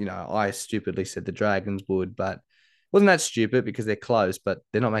 I stupidly said the Dragons would, but wasn't that stupid because they're close, but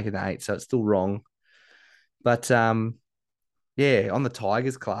they're not making the 8, so it's still wrong. But yeah, on the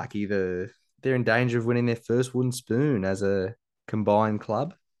Tigers, Clarky, they're in danger of winning their first wooden spoon as a combined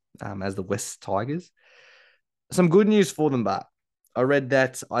club. as the West Tigers. Some good news for them, but I read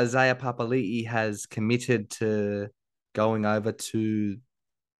that Isaiah Papali'i has committed to going over to,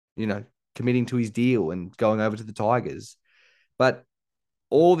 committing to his deal and going over to the Tigers. But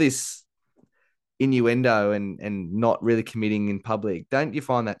all this innuendo and not really committing in public, don't you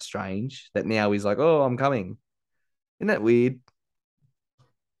find that strange? That now he's like, oh, I'm coming. Isn't that weird?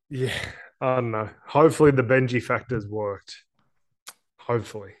 Yeah, I don't know. Hopefully the Benji factor's worked.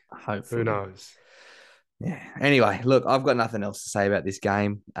 Hopefully. Who knows? Yeah. Anyway, look, I've got nothing else to say about this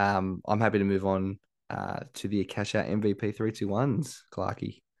game. I'm happy to move on to the Akasha MVP 3-2-1s,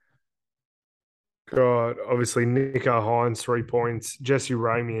 Clarkey. God, obviously Nico Hines 3 points, Jesse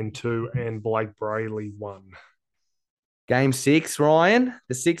Ramian 2, and Blake Brayley 1. Game 6, Ryan.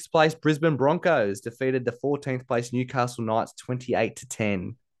 The 6th place Brisbane Broncos defeated the 14th place Newcastle Knights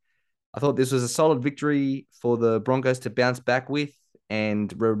 28-10. I thought this was a solid victory for the Broncos to bounce back with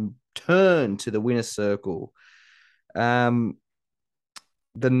and return to the winner's circle. The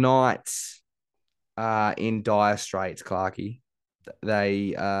Knights are in dire straits, Clarkey.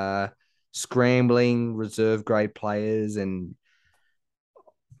 They are scrambling reserve grade players, and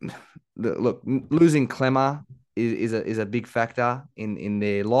look, losing Clemmer is a big factor in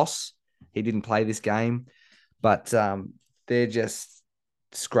their loss. He didn't play this game, but they're just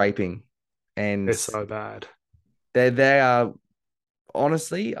scraping, and they're so bad. They are,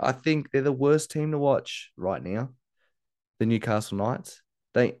 honestly, I think they're the worst team to watch right now. The Newcastle Knights.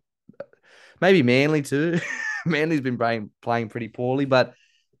 Maybe Manly too. Manly's been playing pretty poorly, but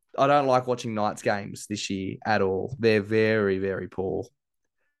I don't like watching Knights games this year at all. They're very, very poor.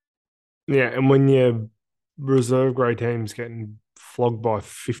 Yeah, and when your reserve grade team's getting flogged by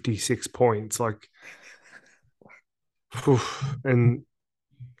 56 points, and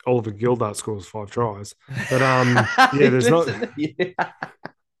Oliver Gildart scores 5 tries. But yeah, there's not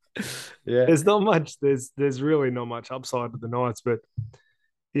there's not much, there's really not much upside to the Knights, but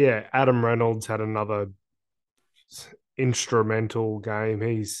yeah, Adam Reynolds had another instrumental game.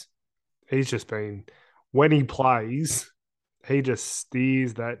 He's just been, when he plays, he just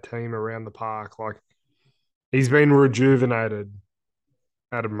steers that team around the park. Like, he's been rejuvenated,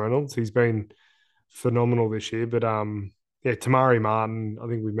 Adam Reynolds. He's been phenomenal this year. But yeah, Tamari Martin, I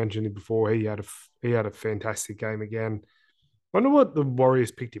think we mentioned it before. He had a fantastic game again. Wonder what the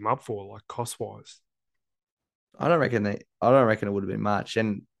Warriors picked him up for, like cost wise. I don't reckon it would have been much.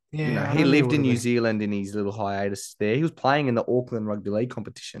 And yeah, he lived in New Zealand in his little hiatus there. He was playing in the Auckland Rugby League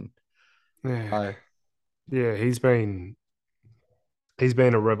competition. Yeah, yeah, he's been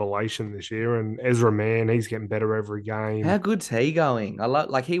a revelation this year. And Ezra Mann, he's getting better every game. How good's he going? I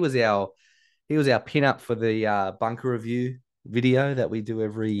like he was our pin up for the bunker review video that we do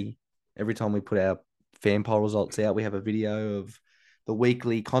every time we put our fan poll results out. We have a video of the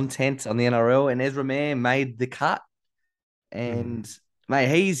weekly content on the NRL, and Ezra Mann made the cut. And mate,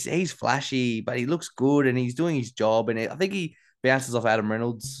 he's flashy, but he looks good and he's doing his job. And I think he bounces off Adam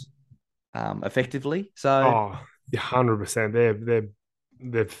Reynolds effectively. So 100%.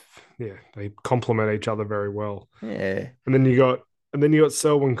 They complement each other very well. Yeah. And then you got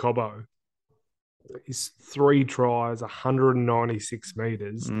Selwyn Cobbo. He's 3 tries, 196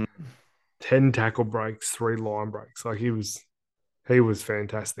 meters, 10 tackle breaks, 3 line breaks. Like, he was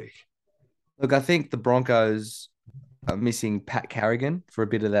fantastic. Look, I think the Broncos are missing Pat Carrigan for a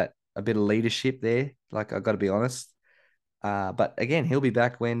bit of leadership there. Like, I've got to be honest. But again, he'll be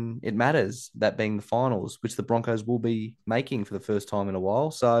back when it matters, that being the finals, which the Broncos will be making for the first time in a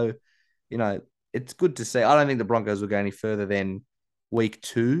while. So, it's good to see. I don't think the Broncos will go any further than week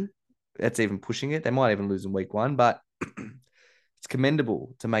 2. That's even pushing it. They might even lose in week 1, but it's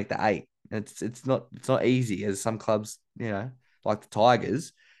commendable to make the 8. It's not easy, as some clubs, like the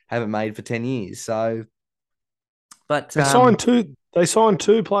Tigers, haven't made for 10 years. So, but they signed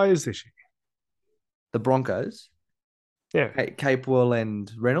 2 players this year. The Broncos. Yeah. Capewell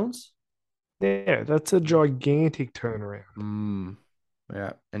and Reynolds. Yeah, that's a gigantic turnaround.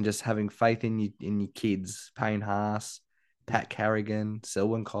 Yeah, and just having faith in your kids, Payne Haas, Pat Carrigan,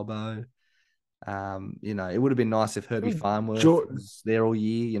 Selwyn Cobbo. It would have been nice if Herbie Farnworth was there all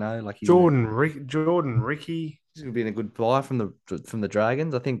year. Jordan Ricky. He's been a good buy from the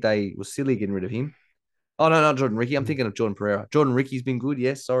Dragons. I think they were silly getting rid of him. Oh no, not Jordan Ricky. I'm thinking of Jordan Pereira. Jordan Ricky's been good.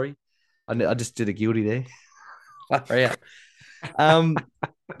 Yes, sorry, I just did a guilty there.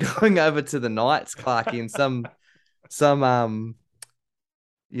 Going over to the Knights, Clarky, and some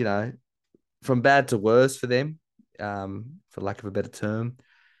from bad to worse for them, for lack of a better term.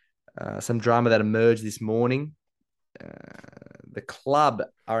 Some drama that emerged this morning. The club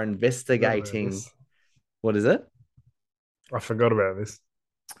are investigating. What is it? I forgot about this.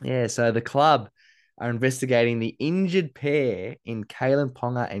 Yeah, so the club are investigating the injured pair in Kalen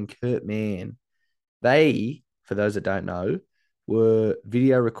Ponga and Kurt Mann. They, for those that don't know, were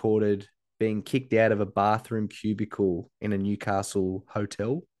video recorded being kicked out of a bathroom cubicle in a Newcastle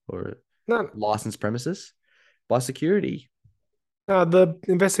hotel or a No, licensed premises by security. no, the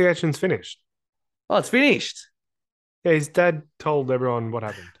investigation's finished. Oh, it's finished. Yeah, his dad told everyone what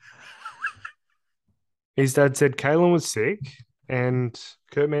happened. His dad said Kalen was sick and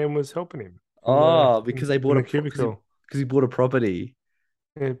Kurt Mann was helping him Oh, because they in bought the because cubicle. he bought a property.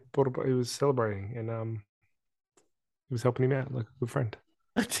 Yeah, he was celebrating and he was helping him out like a good friend.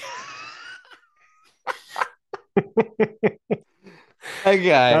 Okay.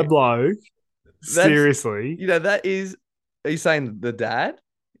 That bloke, That's seriously. that is. Are you saying the dad?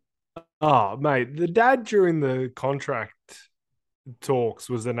 Oh, mate, the dad during the contract talks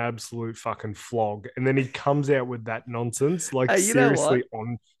was an absolute fucking flog, and then he comes out with that nonsense. Like Hey, you know what?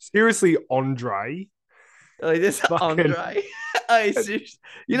 seriously, Andre, Oh, this fucking Andre. Hey, seriously.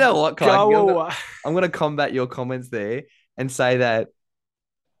 You know what, Clarky? go away. I'm gonna combat your comments there and say that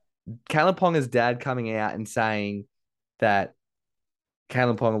Kalen Ponga's dad coming out and saying that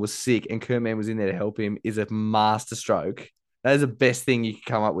Kalen Ponga was sick and Kurt Mann was in there to help him is a master stroke. That is the best thing you can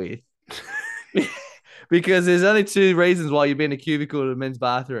come up with. Because there's only two reasons why you've been in a cubicle in a men's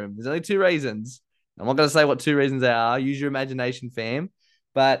bathroom. There's only two reasons. I'm not going to say what two reasons they are. Use your imagination, fam.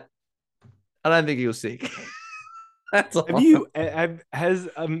 But I don't think he was sick. That's all. Have you ever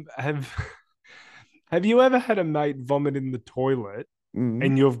had a mate vomit in the toilet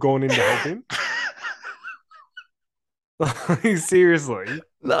and you've gone in to help him? Seriously?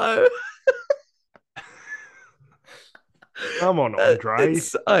 No. Come on, Andre.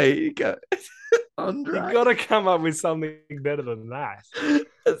 You go. Andre. You got to come up with something better than that.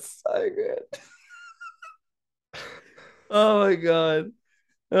 That's so good. Oh my god.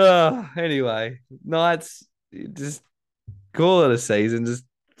 Anyway, Knights, just call it a season. Just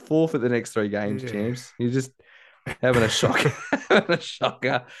forfeit the next 3 games, champs. You're just having a shocker. Having a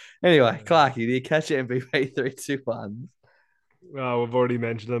shocker. Anyway, Clarky, do you catch your MVP 3, 2, 1? Oh, we've already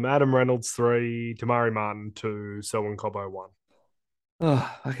mentioned them. Adam Reynolds 3, Tamari Martin 2, Selwyn Cobbo 1.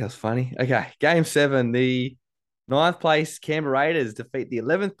 Oh, okay, that's funny. Okay, game 7. The 9th place Canberra Raiders defeat the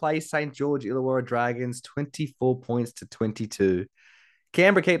 11th place St. George Illawarra Dragons 24 points to 22.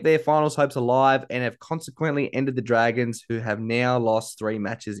 Canberra keep their finals hopes alive and have consequently ended the Dragons, who have now lost 3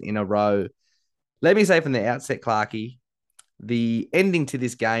 matches in a row. Let me say from the outset, Clarky, the ending to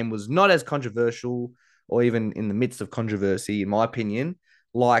this game was not as controversial or even in the midst of controversy, in my opinion,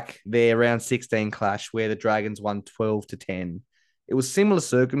 like their round 16 clash where the Dragons won 12 to 10. It was similar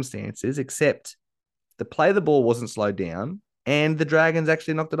circumstances, except the play of the ball wasn't slowed down and the Dragons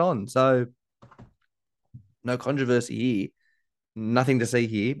actually knocked it on. So no controversy here. Nothing to see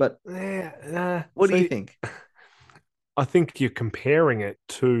here, but what do you think? I think you're comparing it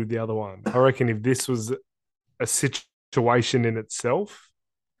to the other one. I reckon if this was a situation in itself,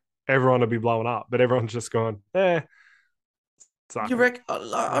 everyone would be blowing up, but everyone's just going, You reckon?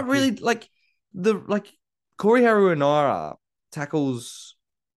 I really like Corey Haruanara tackles.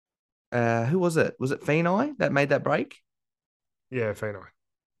 Who was it? Was it Feeney that made that break? Yeah, Feeney.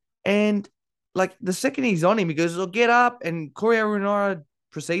 And like the second he's on him, he goes, "Oh, get up!" And Corey Haruanara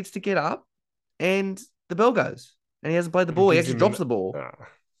proceeds to get up, and the bell goes, and he hasn't played the ball. He actually drops the ball.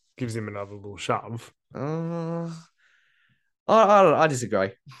 Gives him another little shove. I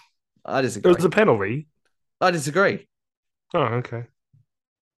disagree. It was a penalty. I disagree. Oh, okay.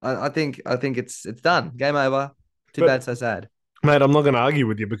 I think it's done. Game over. Too bad, so sad. Mate, I'm not going to argue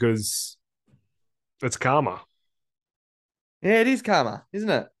with you because it's karma. Yeah, it is karma, isn't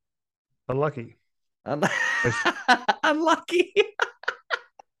it? Unlucky. Unlucky.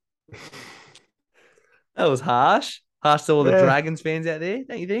 That was harsh. Harsh to all the Dragons fans out there,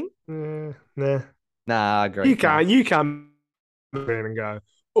 don't you think? Nah. Nah, I agree. You can't and go,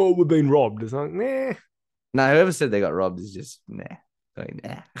 oh, we've been robbed. It's like, nah. No, whoever said they got robbed is just nah.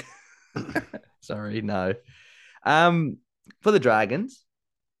 Sorry, no. For the Dragons,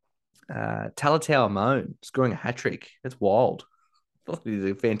 Talatau Amone scoring a hat-trick. That's wild. I thought he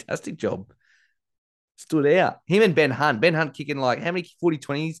did a fantastic job. Stood out. Him and Ben Hunt. Ben Hunt kicking like how many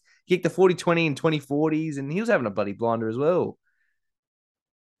 40-20s? He kicked the 40-20 and 20-40s, and he was having a bloody blinder as well.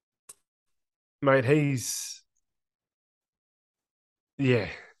 Mate, he's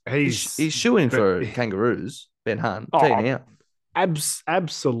shooing for Kangaroos, Ben Hunt. Tell you now.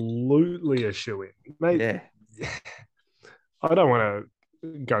 Absolutely a shoe-in. Mate, yeah. I don't want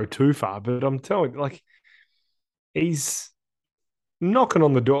to go too far, but I'm telling you, like, he's knocking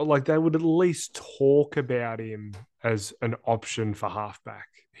on the door. Like they would at least talk about him as an option for halfback.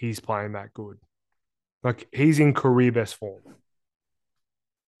 He's playing that good. Like he's in career best form.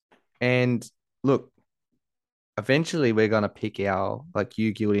 And look, eventually we're going to pick like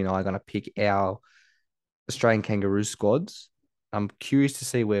you, Gildy, and I are going to pick our Australian Kangaroo squads. I'm curious to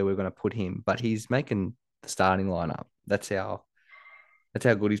see where we're going to put him, but he's making the starting lineup. That's how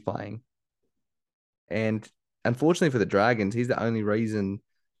good he's playing. And unfortunately for the Dragons, he's the only reason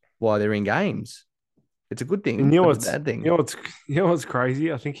why they're in games. It's a good thing, And you know but it's what's a bad thing. you know what's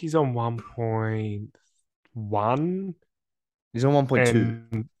crazy? I think he's on 1.1. He's on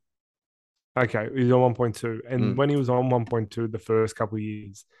 1.2. And okay, he's on 1.2. And when he was on 1.2 the first couple of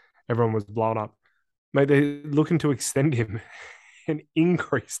years, everyone was blown up. Mate, they're looking to extend him and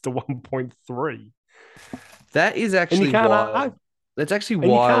increase to 1.3. That is actually wild. That's actually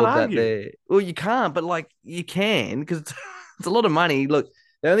wild that they're. Well, you can't, but like you can because it's a lot of money. Look,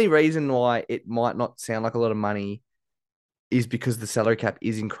 the only reason why it might not sound like a lot of money is because the salary cap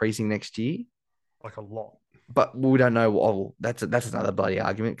is increasing next year. Like a lot. But we don't know. Oh, that's another bloody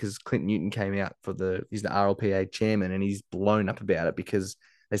argument because Clint Newton came out he's the RLPA chairman and he's blown up about it because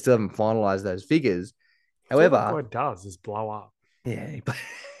they still haven't finalized those figures. However, all that guy does is blow up. Yeah,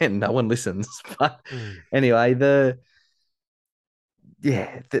 and no one listens. But anyway, the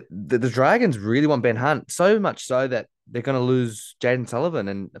Dragons really want Ben Hunt so much so that they're going to lose Jaden Sullivan,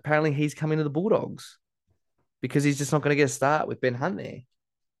 and apparently he's coming to the Bulldogs because he's just not going to get a start with Ben Hunt there.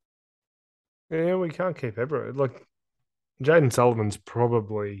 Yeah, we can't keep everyone. Like Jaden Sullivan's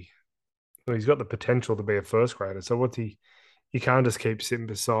he's got the potential to be a first grader. So what's he? You can't just keep sitting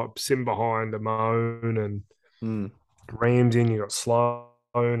behind Amon and Ramsey, and you got Sloan,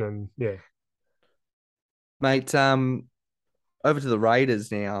 and yeah, mate. Over to the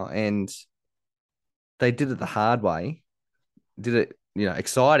Raiders now, and they did it the hard way. Did it,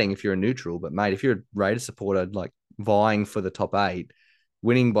 exciting if you're a neutral, but mate, if you're a Raiders supporter, like vying for the top 8,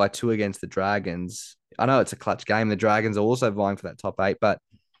 winning by 2 against the Dragons. I know it's a clutch game. The Dragons are also vying for that top 8, but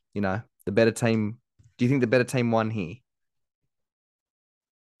the better team. Do you think the better team won here?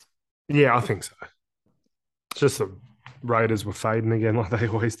 Yeah, I think so. It's just the Raiders were fading again like they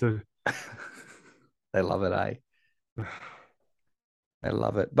always do. They love it, eh? They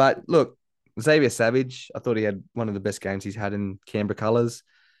love it. But look, Xavier Savage, I thought he had one of the best games he's had in Canberra colours.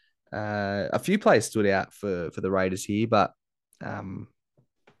 A few players stood out for the Raiders here, but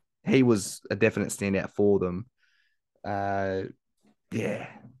he was a definite standout for them. Yeah,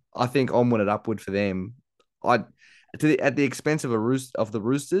 I think onward and upward for them. At the expense of the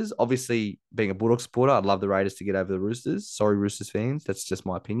Roosters. Obviously, being a Bulldog supporter, I'd love the Raiders to get over the Roosters. Sorry, Roosters fans, that's just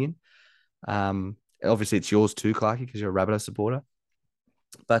my opinion. Obviously, it's yours too, Clarky, because you're a Rabbitoh supporter.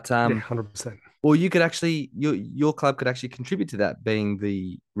 But yeah, 100%. Well, you could actually your club could actually contribute to that, being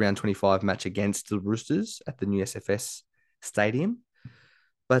the round 25 match against the Roosters at the new SFS stadium.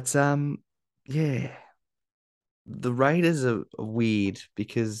 But yeah, the Raiders are weird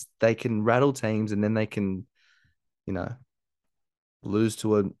because they can rattle teams and then they can, lose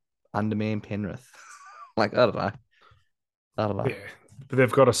to an undermanned Penrith. Like I don't know. Yeah, but they've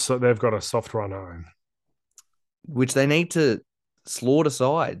got a soft run home, which they need to slaughter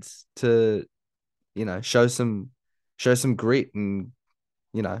sides to, show some grit and,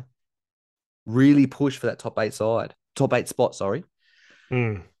 really push for that top 8 spot. Sorry.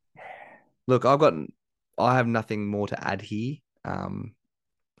 Look, I have nothing more to add here,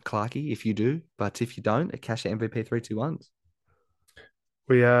 Clarky, if you do, but if you don't, a cash MVP 3-2-1s.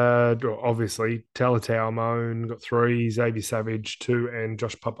 We had obviously Talatau Moan got 3, Xavier Savage 2, and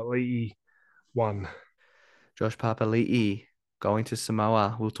Josh Papali'i 1. Josh Papali'i going to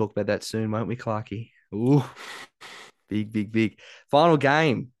Samoa. We'll talk about that soon, won't we, Clarky? Ooh, big. Final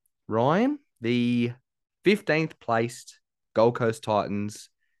game, Ryan. The 15th placed Gold Coast Titans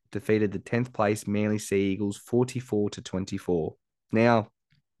defeated the 10th place Manly Sea Eagles 44-24. Now,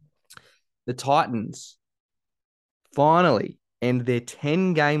 the Titans finally end their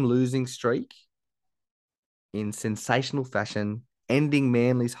 10-game losing streak in sensational fashion, ending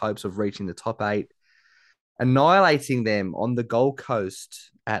Manly's hopes of reaching the top 8, annihilating them on the Gold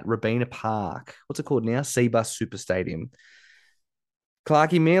Coast at Robina Park. What's it called now? Seabus Super Stadium.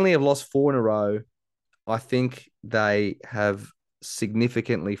 Clarky, Manly have lost 4 in a row. I think they have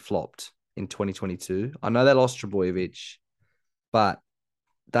significantly flopped in 2022. I know they lost Trebojevic, but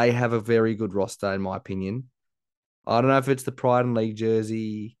they have a very good roster, in my opinion. I don't know if it's the Pride and League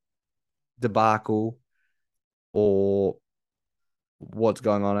jersey debacle or what's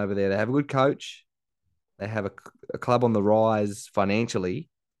going on over there. They have a good coach. They have a club on the rise financially,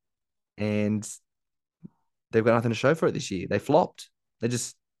 and they've got nothing to show for it this year. They flopped. They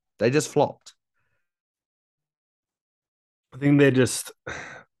just flopped. I think they're just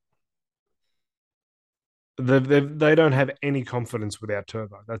they don't have any confidence without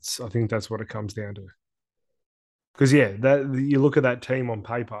Turbo. I think that's what it comes down to. Because that you look at that team on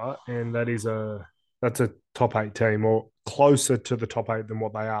paper, and that's a top 8 team, or closer to the top 8 than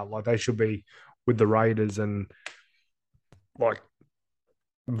what they are. Like they should be with the Raiders and like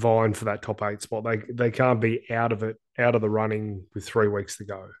vying for that top 8 spot. They can't be out of the running with 3 weeks to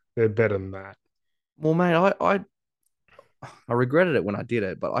go. They're better than that. Well, mate, I regretted it when I did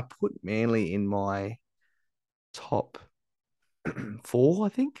it, but I put Manly in my top 4, I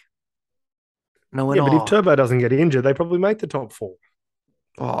think. No, but if Turbo doesn't get injured, they probably make the top 4.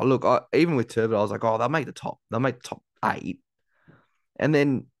 Oh, look, even with Turbo, I was like, oh, they'll make the top 8. And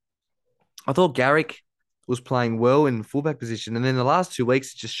then I thought Garrick was playing well in fullback position. And then the last 2 weeks,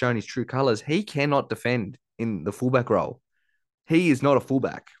 it's just shown his true colors. He cannot defend in the fullback role. He is not a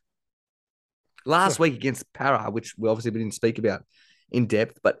fullback. Last week against Para, which we obviously didn't speak about in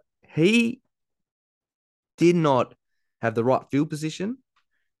depth, but he did not have the right field position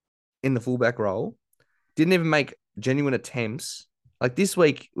in the fullback role. Didn't even make genuine attempts. Like this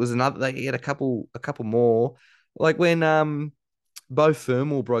week was another. He had a couple more. Like when Bo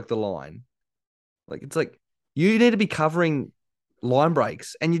Firmwell broke the line. Like it's like you need to be covering line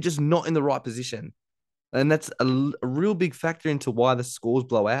breaks, and you're just not in the right position. And that's a real big factor into why the scores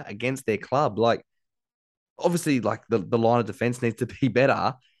blow out against their club. Like, obviously, like the line of defense needs to be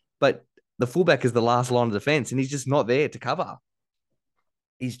better, but the fullback is the last line of defense, and he's just not there to cover.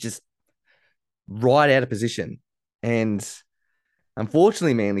 He's just right out of position. And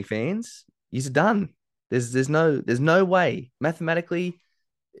unfortunately, Manly fans, he's done. There's no way. Mathematically,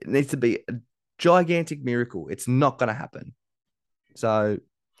 it needs to be a gigantic miracle. It's not going to happen. So,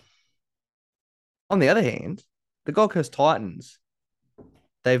 on the other hand, the Gold Coast Titans,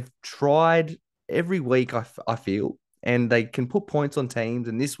 they've tried every week, I feel, and they can put points on teams.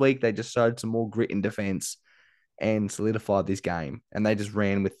 And this week, they just showed some more grit in defense and solidified this game. And they just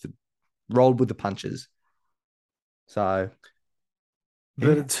rolled with the punches. So,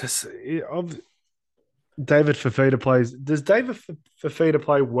 but it's just David Fafita plays. Does David Fafita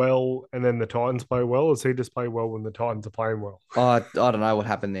play well, and then the Titans play well, or does he just play well when the Titans are playing well? I don't know what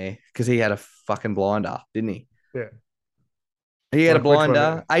happened there because he had a fucking blinder, didn't he? Yeah, he had a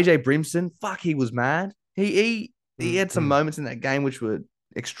blinder. AJ Brimson, fuck, he was mad. He had some moments in that game which were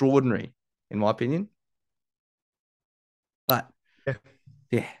extraordinary, in my opinion. But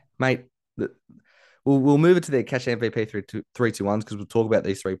yeah, mate. We'll move it to their catch MVP 3-2-1s because we'll talk about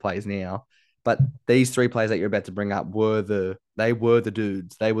these 3 players now. But these 3 players that you're about to bring up were the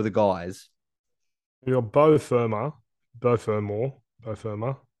dudes. They were the guys. You got Bo Firmwell. Bo Fermi. Bo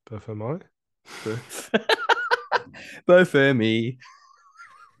Fermi. Bo Fermi.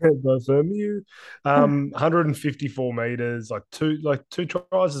 154 meters, like two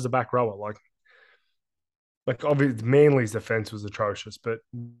tries as a back rower. Like obviously Manly's defense was atrocious, but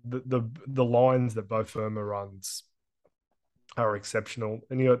the lines that Bo Firma runs are exceptional.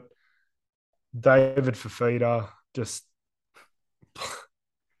 And you got David Fafita just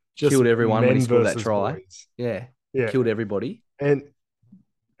killed everyone when he scored that try. Boys. Yeah, killed everybody. And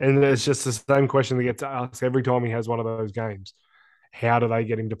it's just the same question that gets asked every time he has one of those games. How do they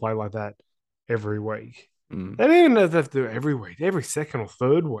get him to play like that every week? They don't even know if they have to do it every week. Every second or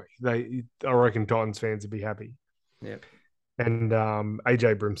third week, I reckon Titans fans would be happy. Yep. And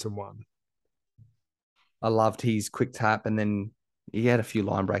AJ Brimson won. I loved his quick tap, and then he had a few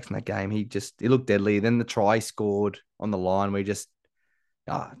line breaks in that game. He looked deadly. Then the try he scored on the line, I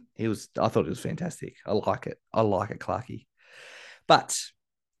thought it was fantastic. I like it, Clarky. But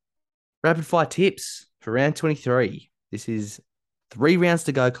rapid fire tips for round 23. This is 3 rounds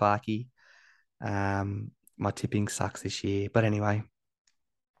to go, Clarky. My tipping sucks this year, but anyway,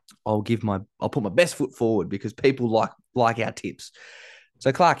 I'll put my best foot forward because people like our tips.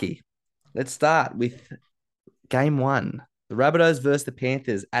 So, Clarky, let's start with game 1. The Rabbitohs versus the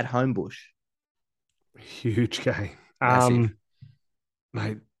Panthers at Homebush. Huge game. Massive.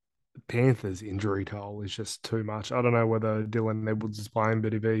 Mate, Panthers injury toll is just too much. I don't know whether Dylan Edwards is playing,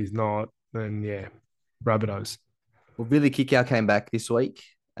 but if he's not, then yeah, Rabbitohs. Well, Billy Kickout came back this week.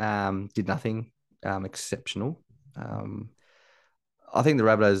 Did nothing exceptional. I think the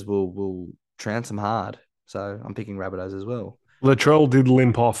Rabbitohs will trounce them hard. So I'm picking Rabbitohs as well. Latrell did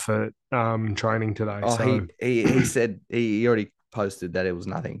limp off at training today. Oh, so he said he already posted that it was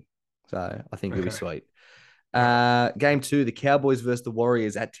nothing. So I think it'll be sweet. Game 2, the Cowboys versus the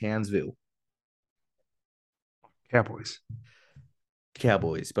Warriors at Townsville. Cowboys.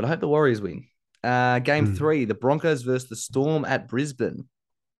 But I hope the Warriors win. Game 3, the Broncos versus the Storm at Brisbane.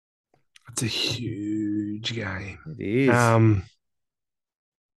 It's a huge game. It is. I'm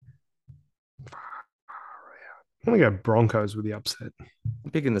going to go Broncos with the upset.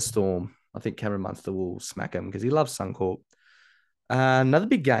 I'm picking the Storm. I think Cameron Munster will smack him because he loves Suncorp. Another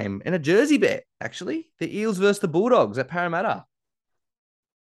big game and a jersey bet, actually. The Eels versus the Bulldogs at Parramatta.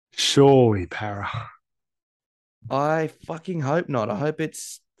 Surely, Para. I fucking hope not. I hope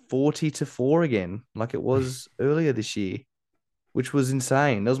it's 40-4 again, like it was earlier this year, which was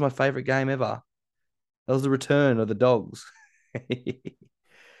insane. That was my favorite game ever. That was the return of the Dogs.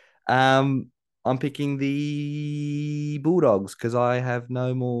 I'm picking the Bulldogs because I have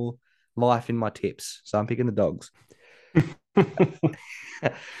no more life in my tips. So I'm picking the Dogs.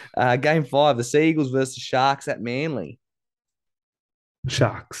 Game 5, the Seagulls versus the Sharks at Manly.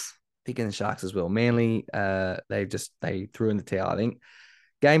 Sharks. Picking the Sharks as well. Manly, they threw in the towel, I think.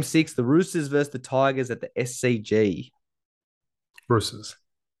 Game 6, the Roosters versus the Tigers at the SCG. Roosters.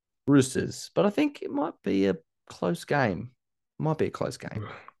 But I think it might be a close game.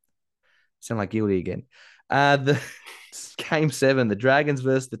 Sound like guilty again. The Game 7, the Dragons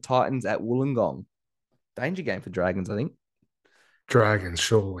versus the Titans at Wollongong. Danger game for Dragons, I think. Dragons,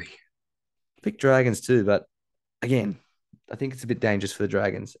 surely. Pick Dragons too, but again, I think it's a bit dangerous for the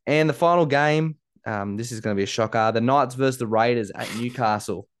Dragons. And the final game, this is going to be a shocker. The Knights versus the Raiders at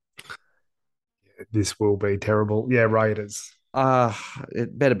Newcastle. This will be terrible. Yeah, Raiders.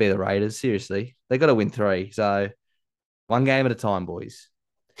 It better be the Raiders, seriously. They got to win 3. So one game at a time, boys.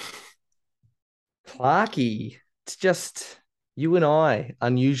 Clarky, it's just you and I,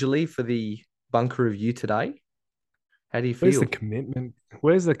 unusually, for the bunker review today. How do you feel?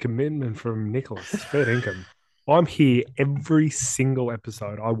 Where's the commitment from Nicholas? Fair income. I'm here every single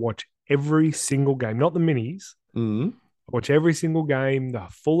episode. I watch every single game, not the minis. Mm-hmm. I watch every single game, the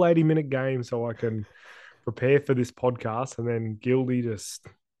full 80-minute game, so I can prepare for this podcast. And then Gildy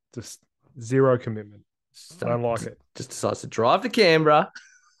just zero commitment. I don't like it. Just decides to drive to Canberra.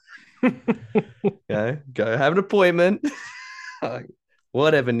 Go have an appointment.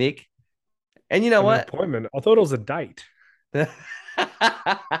 Whatever, Nick. And you know what? Appointment. I thought it was a date.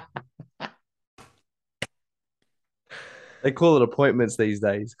 They call it appointments these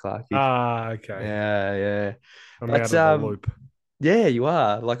days, Clarky. Okay. Yeah. I'm out of the loop. Yeah, you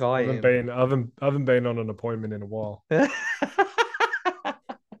are. Like I haven't been on an appointment in a while.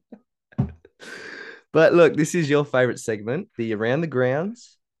 But look, this is your favorite segment, the Around the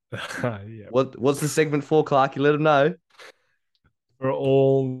Grounds. Yeah. What's the segment for, Clarky? Let them know. For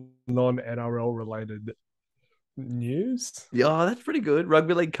all non-NRL related news. Yeah, that's pretty good.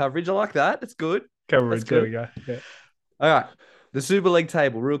 Rugby league coverage. I like that. That's good. Coverage. There we go. Yeah. All right. The Super League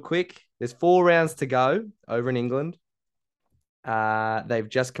table, real quick. There's 4 rounds to go over in England. They've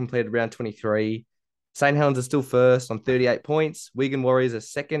just completed round 23. St. Helens are still first on 38 points. Wigan Warriors are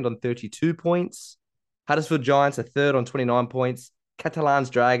second on 32 points. Huddersfield Giants are third on 29 points. Catalans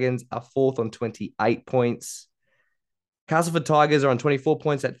Dragons are fourth on 28 points. Castleford Tigers are on 24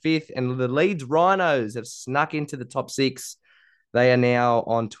 points at fifth, and the Leeds Rhinos have snuck into the top 6. They are now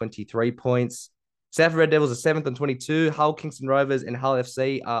on 23 points. South Red Devils are 7th on 22. Hull Kingston Rovers and Hull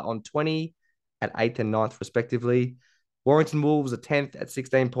FC are on 20 at 8th and 9th, respectively. Warrington Wolves are 10th at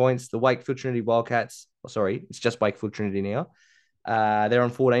 16 points. The Wakefield Trinity Wildcats, it's just Wakefield Trinity now. They're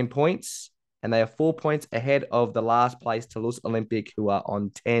on 14 points, and they are 4 points ahead of the last place Toulouse Olympic, who are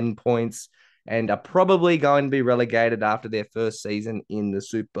on 10 points and are probably going to be relegated after their first season in the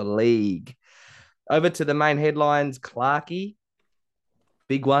Super League. Over to the main headlines, Clarky.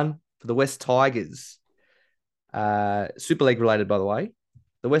 Big one for the West Tigers. Super League related, by the way.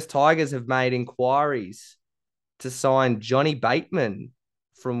 The West Tigers have made inquiries to sign Johnny Bateman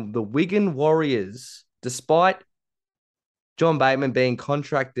from the Wigan Warriors, despite John Bateman being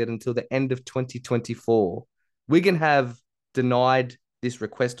contracted until the end of 2024. Wigan have denied this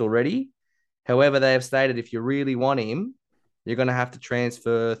request already. However, they have stated if you really want him, you're going to have to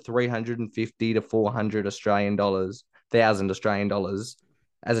transfer 350 to 400 thousand Australian dollars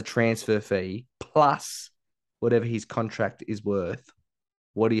as a transfer fee, plus whatever his contract is worth.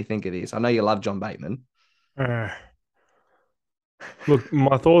 What do you think of this? I know you love John Bateman. Look,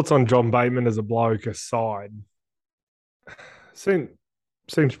 my thoughts on John Bateman as a bloke aside,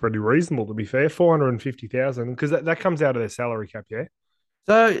 seems pretty reasonable, to be fair. 450,000, because that comes out of their salary cap, yeah.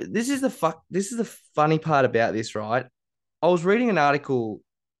 So this is the funny part about this, right? I was reading an article,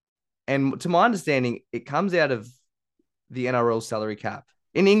 and to my understanding, it comes out of the NRL salary cap.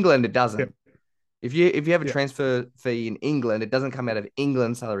 In England, it doesn't. Yep. If you have a transfer fee in England, it doesn't come out of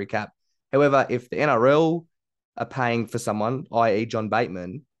England's salary cap. However, if the NRL are paying for someone, i.e. John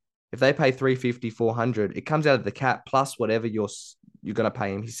Bateman, if they pay 350, 400, it comes out of the cap plus whatever you're going to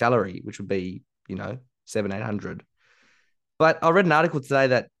pay him his salary, which would be, 700, 800. But I read an article today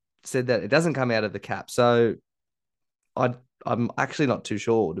that said that it doesn't come out of the cap. So I'm actually not too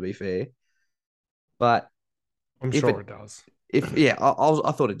sure, to be fair. But I'm if sure it does.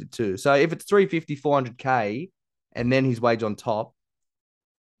 I thought it did too. So if it's 350, 400K and then his wage on top,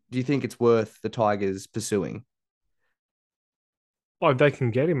 do you think it's worth the Tigers pursuing? Oh, they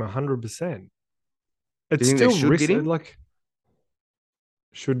can get him 100%. It's think they still should get risky. him? Like,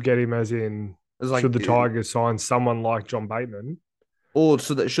 should get him as in, Like, should the Tigers sign someone like John Bateman? Or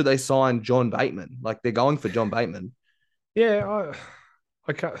should they sign John Bateman? Like, they're going for John Bateman. Yeah,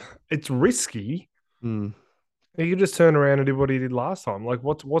 I can't. It's risky. Mm. He could just turn around and do what he did last time. Like,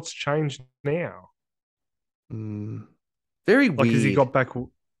 what's changed now? Very Like, weird. has he got back?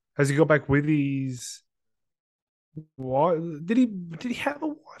 Has he got back with his wife? Did he have a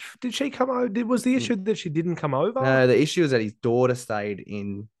wife? Did she come over? Was the issue that she didn't come over? No, the issue is that his daughter stayed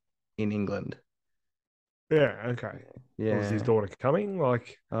in England. Yeah. Okay. Yeah. Was his daughter coming?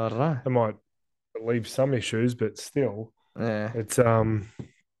 Like, I don't know. They might relieve some issues, but still, Yeah. it's I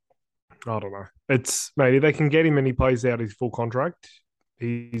don't know. It's maybe they can get him and he plays out his full contract.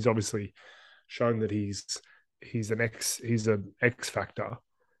 He's obviously shown that he's an X factor,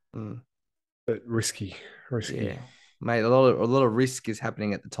 but risky. Yeah, mate. A lot of risk is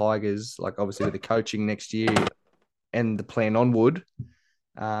happening at the Tigers. Like, obviously with the coaching next year and the plan onward,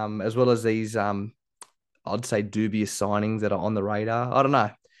 as well as these I'd say dubious signings that are on the radar. I don't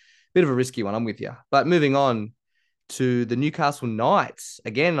know. Bit of a risky one. I'm with you. But moving on to the Newcastle Knights,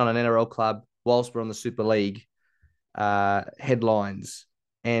 again on an NRL club, whilst we're on the Super League headlines.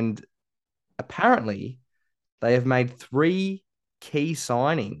 And apparently they have made 3 key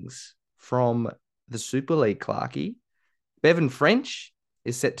signings from the Super League, Clarkey. Bevan French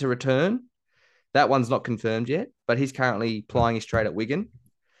is set to return. That one's not confirmed yet, but he's currently plying his trade at Wigan.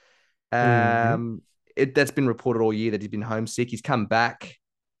 That's been reported all year that he's been homesick. He's come back,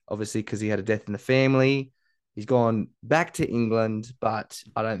 obviously, because he had a death in the family. He's gone back to England, but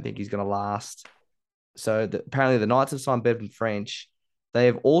I don't think he's going to last. So apparently the Knights have signed Bevan French. They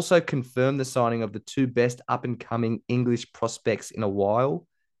have also confirmed the signing of the 2 best up-and-coming English prospects in a while.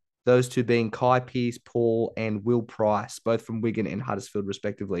 Those 2 being Kai Pearce-Paul and Will Price, both from Wigan and Huddersfield,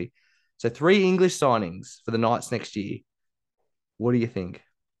 respectively. So 3 English signings for the Knights next year. What do you think?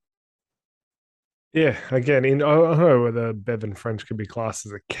 Yeah, again, I don't know whether Bevan French could be classed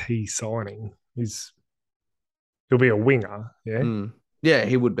as a key signing. He'll be a winger, yeah. Yeah,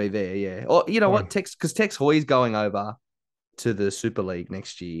 he would be there. Yeah, or you know what, because Tex Hoy's going over to the Super League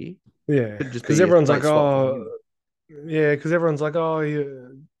next year. Yeah, because everyone's like, Ponga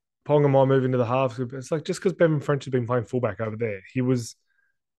might move into the halves. It's like, just because Bevan French has been playing fullback over there, he was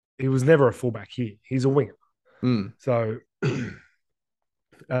never a fullback here. He's a winger. So,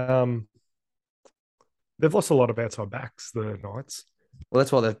 they've lost a lot of outside backs, the Knights. Well,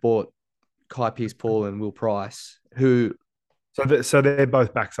 that's why they've bought Kai Pearce-Paul and Will Price, who. So they're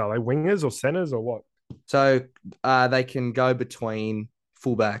both backs, are they? Wingers or centers or what? So they can go between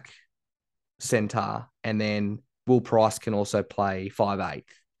fullback, centre, and then Will Price can also play 5'8".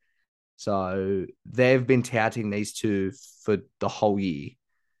 So they've been touting these 2 for the whole year.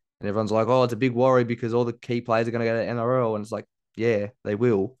 And everyone's like, oh, it's a big worry because all the key players are going to go to NRL. And it's like, yeah, they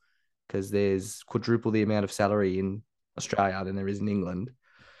will, because there's quadruple the amount of salary in Australia than there is in England.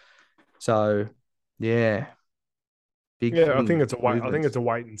 So, yeah. I think it's a wait. I think it's a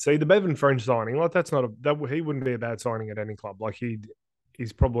wait and see. The Bevan French signing, like, he wouldn't be a bad signing at any club. Like,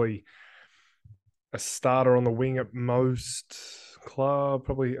 he's probably a starter on the wing at most club,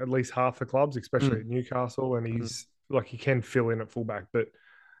 probably at least half the clubs, especially at Newcastle, and he's like, he can fill in at fullback. But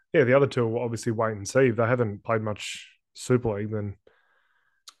yeah, the other 2 will obviously wait and see. If they haven't played much Super League, then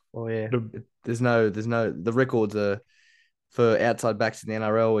there's no the records are for outside backs in the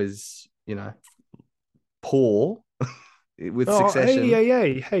NRL is poor. With succession.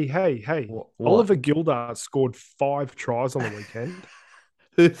 Hey. What? Oliver Gildart scored 5 tries on the weekend.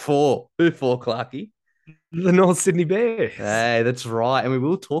 Who for, Clarkey? The North Sydney Bears. Hey, that's right. And we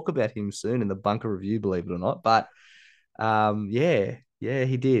will talk about him soon in the bunker review, believe it or not. But yeah,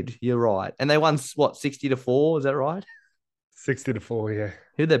 he did. You're right. And they won, what, 60-4? Is that right? 60-4, yeah.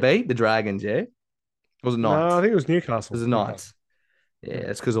 Who'd they beat? The Dragons, yeah? Or was it Knights? No, I think it was Newcastle. It was the Knights. Yeah,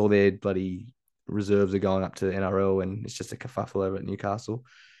 it's because all their bloody reserves are going up to NRL and it's just a kerfuffle over at Newcastle.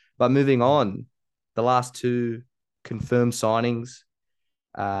 But moving on, the last 2 confirmed signings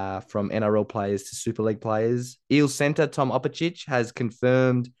from NRL players to Super League players. Eels centre Tom Opachich has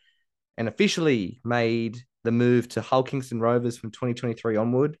confirmed and officially made the move to Hull Kingston Rovers from 2023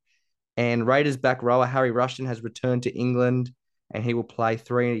 onward. And Raiders back rower Harry Rushton has returned to England, and he will play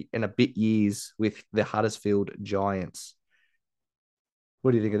 3 and a bit years with the Huddersfield Giants.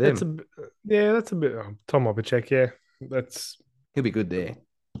 What do you think of them? That's a bit. Tom Opacek, yeah, He'll be good there.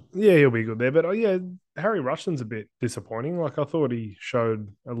 Yeah, he'll be good there. But yeah, Harry Rushton's a bit disappointing. Like I thought he showed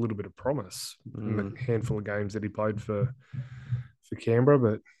a little bit of promise in the handful of games that he played for Canberra,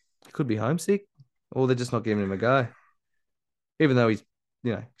 but he could be homesick, or they're just not giving him a go. Even though he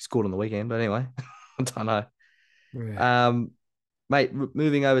scored on the weekend. But anyway, I don't know. Yeah. Mate,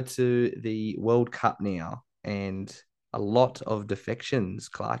 moving over to the World Cup now, and a lot of defections,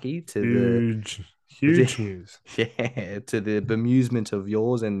 Clarkey, to huge news. Yeah, to the bemusement of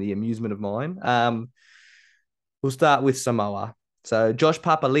yours and the amusement of mine. We'll start with Samoa. So Josh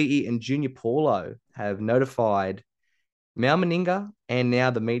Papali'i and Junior Paulo have notified Mal Meninga and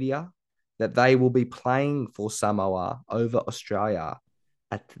now the media that they will be playing for Samoa over Australia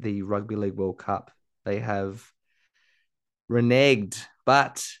at the Rugby League World Cup. They have reneged,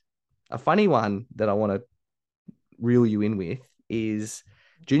 but a funny one that I want to reel you in with is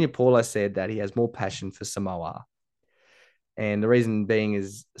Junior Paulo said that he has more passion for Samoa. And the reason being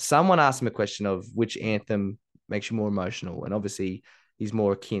is someone asked him a question of which anthem makes you more emotional. And obviously he's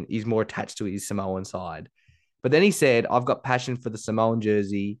more attached to his Samoan side. But then he said, I've got passion for the Samoan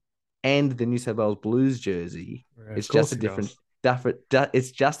jersey and the New South Wales Blues jersey. Yeah, it's just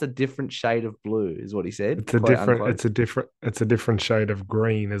a different shade of blue, is what he said. It's a different shade of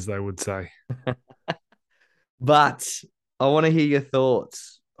green, as they would say. But I want to hear your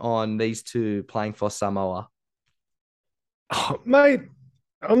thoughts on these two playing for Samoa. Oh, mate,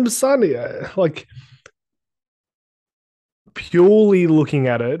 I'm sorry. Like, purely looking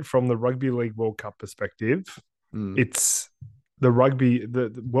at it from the Rugby League World Cup perspective, it's the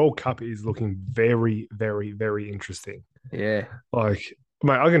World Cup is looking very, very, very interesting. Yeah. Like,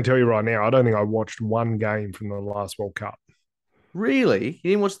 mate, I can tell you right now, I don't think I watched one game from the last World Cup. Really?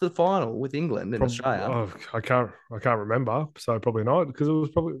 You didn't watch the final with England and Australia? Oh, I can't remember. So probably not, because it was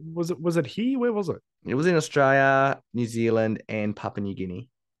probably was it here? Where was it? It was in Australia, New Zealand, and Papua New Guinea.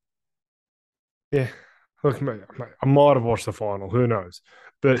 Yeah. Look, mate, I might have watched the final. Who knows?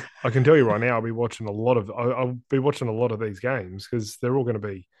 But I can tell you right now, I'll be watching a lot of these games because they're going to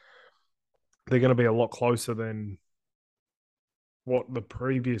be a lot closer than what the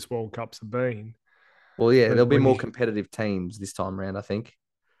previous World Cups have been. Well, yeah, there'll be more competitive teams this time around, I think.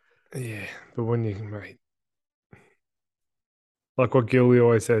 Yeah, but mate, like what Gilly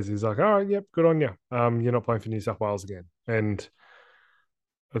always says, he's like, all right, yep, good on you. You're not playing for New South Wales again. And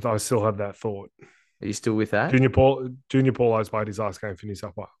I still have that thought. Are you still with that? Junior Paulo's played his last game for New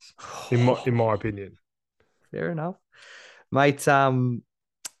South Wales, in my opinion. Fair enough, mate.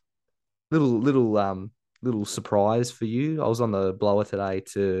 Little surprise for you. I was on the blower today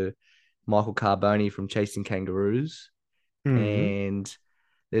to Michael Carboni from Chasing Kangaroos, and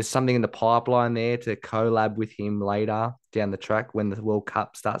there's something in the pipeline there to collab with him later down the track when the World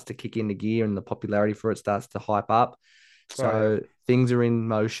Cup starts to kick into gear and the popularity for it starts to hype up. So things are in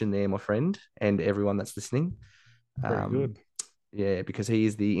motion there, my friend, and everyone that's listening. Very good. Yeah, because he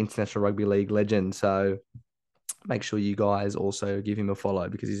is the International Rugby League legend. So make sure you guys also give him a follow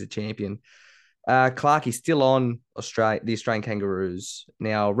because he's a champion. Clark is still on the Australian Kangaroos.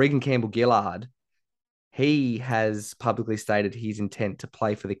 Now, Regan Campbell-Gillard, he has publicly stated his intent to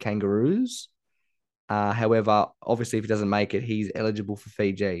play for the Kangaroos. However, obviously, if he doesn't make it, he's eligible for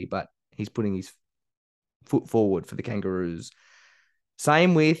Fiji, but he's putting his foot forward for the Kangaroos.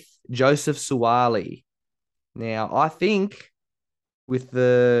 Same with Joseph Suwali. Now, I think with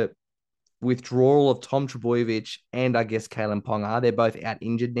the withdrawal of Tom Trbojevic and I guess Kalen Ponga, they're both out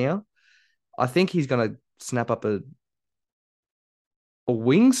injured now. I think he's going to snap up a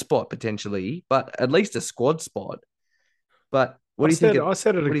wing spot potentially, but at least a squad spot. But what do you think? What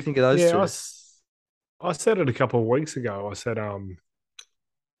do you think of those two? I said it a couple of weeks ago. I said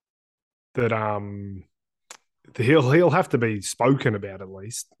that he'll have to be spoken about at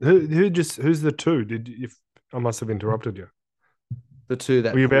least. Who's the two? I must have interrupted you. The two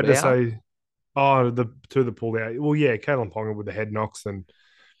that were you about to say? Oh, the two that pulled out. Well, yeah, Kalen Ponga with the head knocks and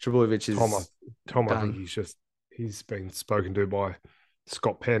Trbojevic is Tom. I think he's been spoken to by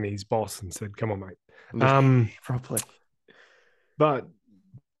Scott Penn, his boss, and said, "Come on, mate." Probably. But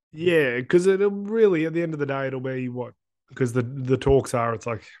yeah, because it'll really at the end of the day it'll be what, because the talks are it's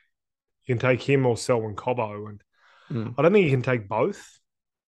like you can take him or Selwyn Cobbo, and I don't think you can take both.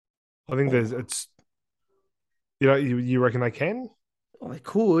 I think you reckon they can? Well, they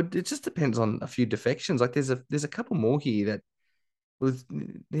could. It just depends on a few defections. Like there's a couple more here that was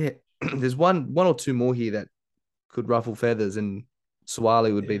there's one or two more here that could ruffle feathers, and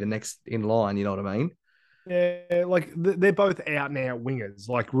Suwali would be the next in line. You know what I mean? Yeah, like they're both out and out wingers.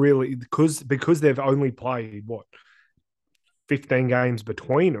 Like really, because they've only played what 15 games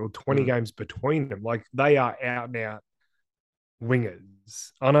between or 20 Mm. games between them. Like they are out and out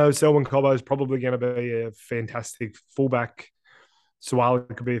wingers. I know Selwyn Cobbo is probably going to be a fantastic fullback.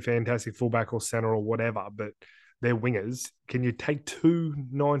 Suwali could be a fantastic fullback or center or whatever, but they're wingers. Can you take two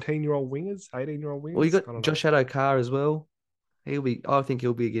 19-year-old wingers, 18-year-old Well, you wingers? I got don't know. Josh Adokar as well. I think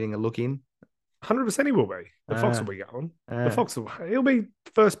he'll be getting a look in. 100% he will be. The Fox will Ah, be going. The ah. Fox he'll be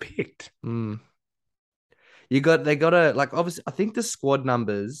first picked. Mm. They gotta like obviously I think the squad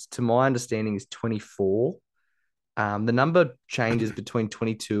numbers, to my understanding, is 24. The number changes between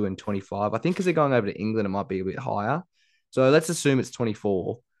 22 and 25. I think because they're going over to England, it might be a bit higher. So let's assume it's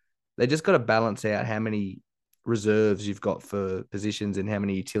 24. They just got to balance out how many reserves you've got for positions and how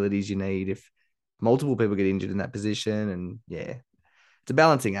many utilities you need if multiple people get injured in that position. And yeah, it's a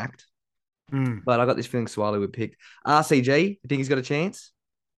balancing act. Mm. But I got this feeling Swallow would pick RCG. I think he's got a chance.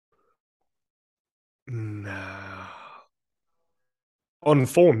 No. On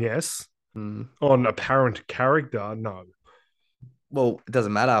form, yes. Mm. On apparent character, no. Well, it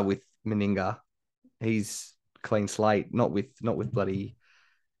doesn't matter with Meninga. He's clean slate, not with bloody.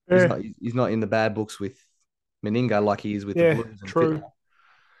 Yeah, He's not in the bad books with Meninga like he is with the yeah, Blues and true, Fittler.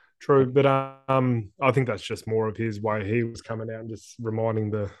 true. But I think that's just more of his way. He was coming out and just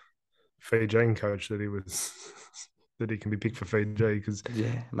reminding the Fijian coach that he was that he can be picked for Fiji because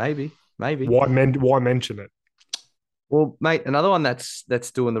Yeah, maybe. why mention it? Well, mate, another one that's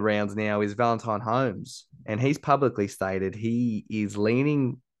doing the rounds now is Valentine Holmes, and he's publicly stated he is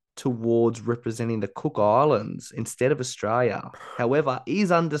leaning towards representing the Cook Islands instead of Australia. However,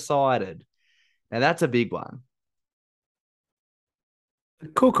 he's undecided. Now that's a big one.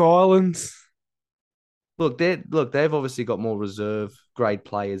 Cook Islands. They've obviously got more reserve grade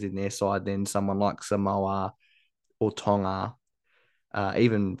players in their side than someone like Samoa or Tonga,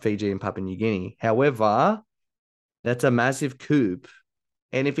 even Fiji and Papua New Guinea. However, that's a massive coup.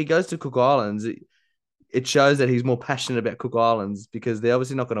 And if he goes to Cook Islands, it shows that he's more passionate about Cook Islands because they're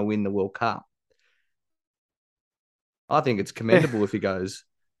obviously not going to win the World Cup. I think it's Yeah, commendable if he goes.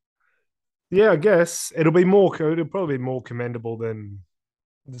 yeah. I guess it'll probably be more commendable than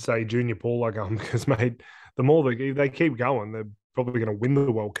say Junior Paul because mate, the more they keep going, they're probably going to win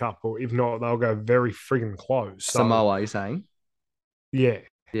the World Cup, or if not, they'll go very frigging close. So Samoa, you're saying? yeah.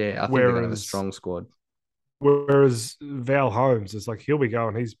 Yeah, I think they're going to have a Whereas strong squad. whereas Val Holmes is like he'll be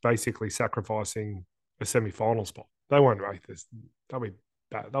going. He's basically sacrificing a semi-final spot. They won't make this.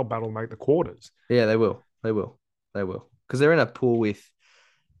 They'll battle to make the quarters. Yeah, they will. Because they're in a pool with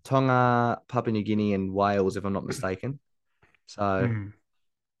Tonga, Papua New Guinea, and Wales, if I'm not mistaken. So Mm.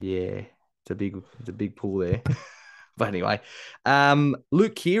 yeah, it's a big pool there. But anyway,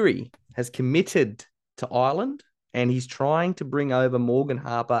 Luke Keary has committed to Ireland and he's trying to bring over Morgan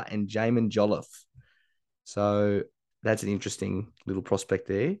Harper and Jamin Jolliffe. So that's an interesting little prospect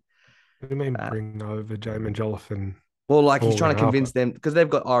there. What do you mean Uh, bring over Jamin Jolliffe and well, like he's trying Morgan to convince Harper? them because they've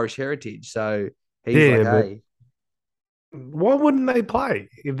got Irish heritage. So he's like, Yeah, but hey, why wouldn't they play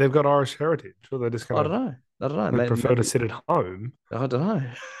if they've got Irish heritage? Or they're just I don't gonna know. I don't know. they prefer to Maybe sit at home. I don't know.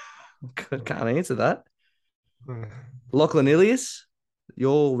 Can't answer that. Uh, Lachlan Ilias,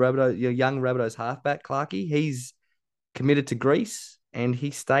 your young Rabbitohs halfback, Clarkey, he's committed to Greece, and he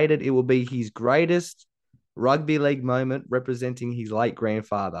stated it will be his greatest rugby league moment representing his late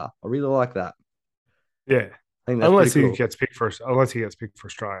grandfather. I really like that. Yeah, I think that's pretty cool. unless he gets picked for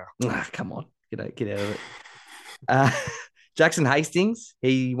Australia. Come on, get out of it. Uh, Jackson Hastings,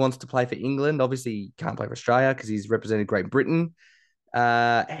 he wants to play for England. Obviously, he can't play for Australia because he's represented Great Britain.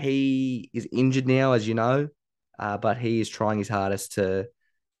 He is injured now, as you know, but he is trying his hardest to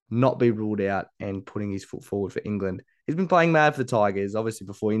not be ruled out and putting his foot forward for England. He's been playing mad for the Tigers, obviously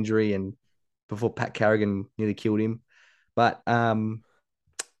before injury and before Pat Carrigan nearly killed him. But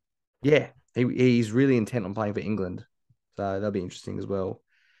yeah, he's really intent on playing for England. So that'll be interesting as well.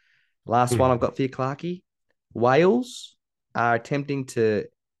 Last one I've got for you, Clarkey. Wales are attempting to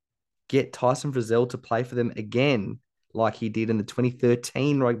get Tyson Frizzell to play for them again, like he did in the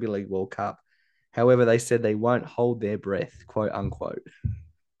 2013 Rugby League World Cup. However, they said they won't hold their breath, quote unquote.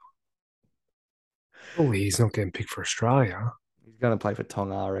 Oh, he's not getting picked for Australia. He's going to play for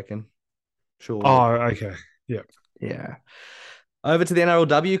Tonga, I reckon. Sure. Oh, okay. Yeah. Yeah. Over to the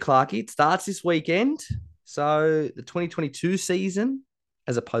NRLW, Clarkey. It starts this weekend. So the 2022 season,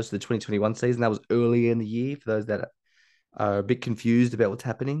 as opposed to the 2021 season, that was earlier in the year for those that are a bit confused about what's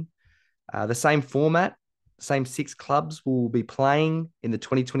happening. The same format, same 6 clubs will be playing in the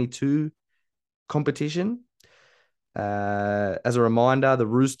 2022 competition. As a reminder, the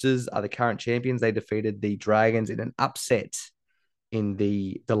Roosters are the current champions. They defeated the Dragons in an upset in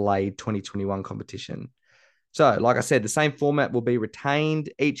the delayed 2021 competition. So, like I said, the same format will be retained.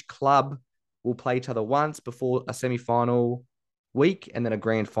 Each club will play each other once before a semi-final week and then a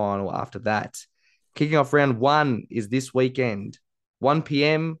grand final after that. Kicking off round one is this weekend. 1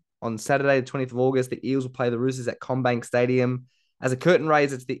 p.m. on Saturday, the 20th of August, the Eels will play the Roosters at CommBank Stadium. As a curtain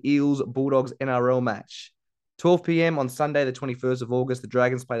raiser, it's the Eels-Bulldogs NRL match. 12 p.m. on Sunday, the 21st of August, the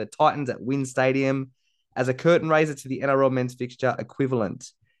Dragons play the Titans at Wynn Stadium as a curtain raiser to the NRL men's fixture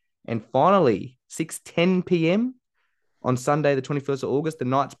equivalent. And finally, 6:10 p.m. on Sunday, the 21st of August, the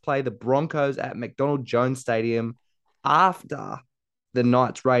Knights play the Broncos at McDonald Jones Stadium after the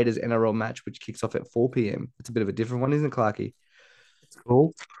Knights Raiders NRL match, which kicks off at 4 p.m. It's a bit of a different one, isn't it, Clarky?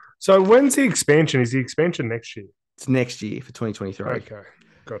 Cool. So when's the expansion? Is the expansion next year? It's next year for 2023. Okay,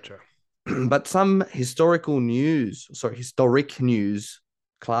 gotcha. But some historic news, Clarky,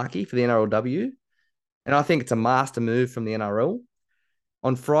 for the NRLW. And I think it's a master move from the NRL.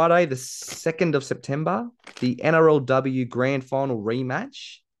 On Friday, the 2nd of September, the NRLW Grand Final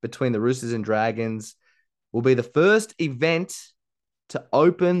rematch between the Roosters and Dragons will be the first event to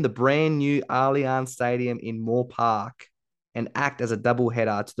open the brand new Allianz Stadium in Moore Park and act as a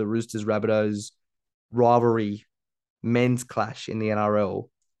doubleheader to the Roosters-Rabbitohs rivalry men's clash in the NRL.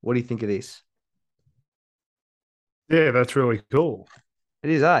 What do you think of this? Yeah, that's really cool.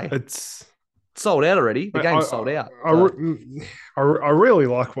 It is, eh? It's sold out already. The game's sold out. I really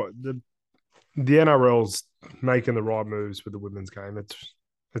like what the NRL's making the right moves with the women's game.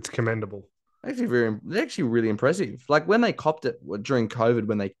 It's commendable. They're actually really impressive. Like when they copped it during COVID,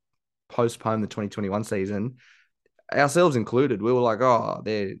 when they postponed the 2021 season, ourselves included, we were like, oh,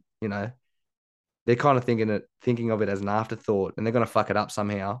 they're kind of thinking of it as an afterthought, and they're going to fuck it up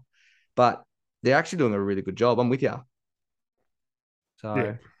somehow. But they're actually doing a really good job. I'm with you. So,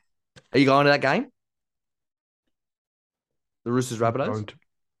 yeah. Are you going to that game? The Roosters Rabbitohs?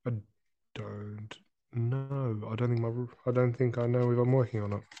 I don't know. I don't think I know if I'm working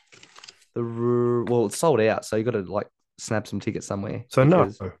on it. Well, it's sold out, so you got to snap some tickets somewhere. So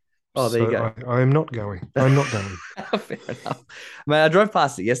because... no. Oh, there you go. I am not going. I'm not going. Fair enough. Man, I drove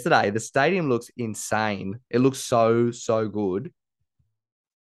past it yesterday. The stadium looks insane. It looks so good.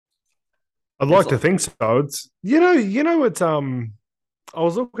 I'd like to think so. It's it's I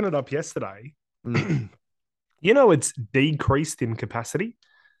was looking it up yesterday. It's decreased in capacity.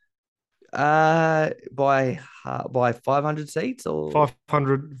 By 500 seats or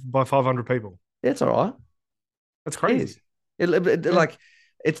 500 people. Yeah, it's all right. That's crazy.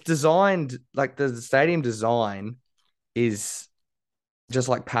 It's designed the stadium design is just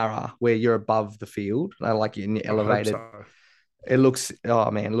like para, where you're above the field, like you're elevated. So. It looks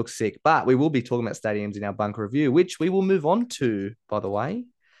sick. But we will be talking about stadiums in our bunker review, which we will move on to, by the way.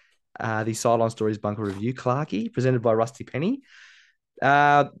 The Sideline Stories bunker review, Clarky, presented by Rusty Penny.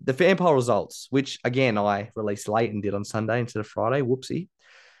 The fan poll results, which again I released late and did on Sunday instead of Friday. Whoopsie.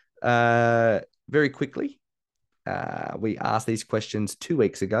 Very quickly. We asked these questions 2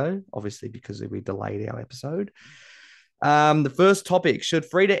 weeks ago, obviously because we delayed our episode. The first topic, should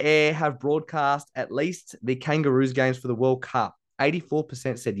free-to-air have broadcast at least the Kangaroos games for the World Cup?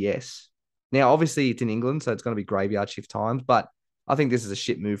 84% said yes. Now, obviously, it's in England, so it's going to be graveyard shift times, but I think this is a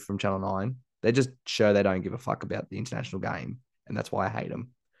shit move from Channel 9. They just show they don't give a fuck about the international game, and that's why I hate them.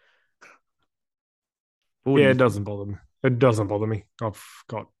 It doesn't bother me. It doesn't bother me.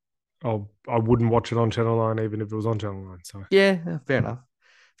 I wouldn't watch it on Channel 9 even if it was on Channel 9. So yeah, fair enough.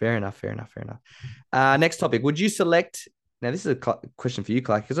 Next topic. Would you select... Now, this is a question for you,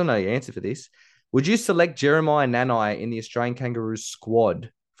 Clark, because I know your answer for this. Would you select Jeremiah Nanai in the Australian Kangaroos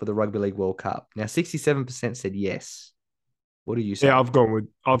squad for the Rugby League World Cup? Now, 67% said yes. What do you say? Yeah, I've gone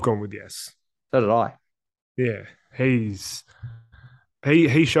with yes. So did I. Yeah, he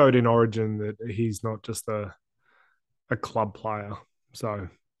showed in Origin that he's not just a club player. So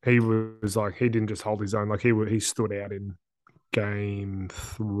he was he didn't just hold his own. He stood out in game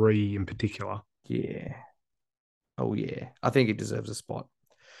 3 in particular. Yeah. Oh, yeah. I think he deserves a spot.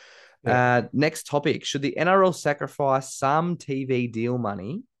 Yeah. Next topic. Should the NRL sacrifice some TV deal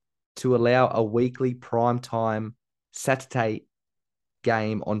money to allow a weekly primetime Saturday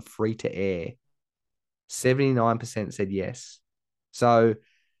game on free-to-air? 79% said yes. So,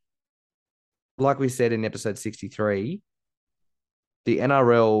 like we said in episode 63, the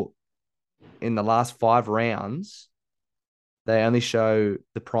NRL in the last 5 rounds, they only show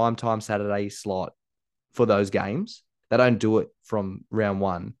the primetime Saturday slot for those games. They don't do it from round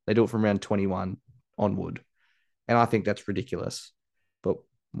 1. They do it from round 21 onward. And I think that's ridiculous. But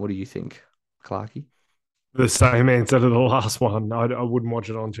what do you think, Clarky? The same answer to the last one. I wouldn't watch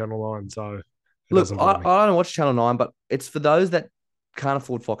it on Channel 9, so it Look, doesn't I, bother me. I don't watch Channel 9, but it's for those that can't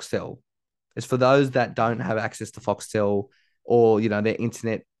afford Foxtel. It's for those that don't have access to Foxtel or, their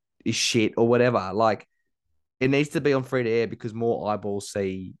internet is shit or whatever. Like, it needs to be on free to air because more eyeballs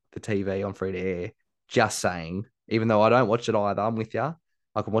see the TV on free to air. Just saying, even though I don't watch it either, I'm with you.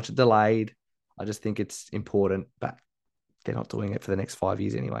 I can watch it delayed. I just think it's important, but they're not doing it for the next 5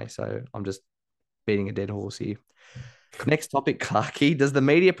 years anyway. So I'm just beating a dead horse here. Next topic, Clarky. Does the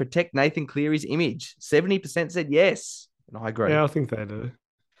media protect Nathan Cleary's image? 70% said yes. And I agree. Yeah, I think they do.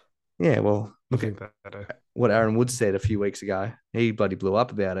 Yeah, well, I look at think they do. what Aaron Woods said a few weeks ago. He bloody blew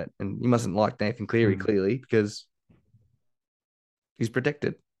up about it. And he mustn't like Nathan Cleary, clearly, because he's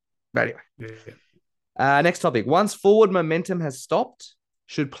protected. But anyway. Next topic. Once forward momentum has stopped,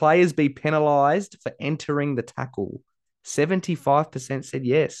 should players be penalised for entering the tackle? 75% said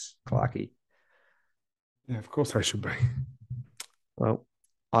yes, Clarky. Yeah, of course they should be. Well,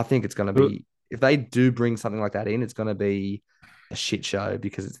 I think it's going to be, if they do bring something like that in, it's going to be a shit show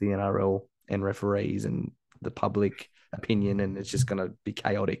because it's the NRL and referees and the public opinion, and it's just going to be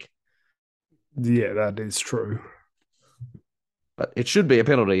chaotic. Yeah, that is true. But it should be a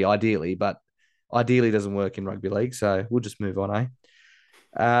penalty, ideally, but ideally it doesn't work in rugby league, so we'll just move on,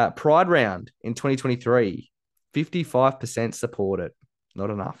 Pride round in 2023, 55% support it. Not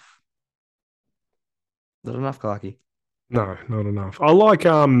enough. Not enough, Clarky. No, not enough. I like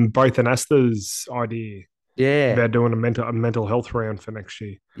both and Esther's idea. Yeah. About doing a mental health round for next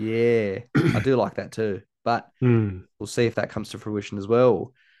year. Yeah. I do like that too. But we'll see if that comes to fruition as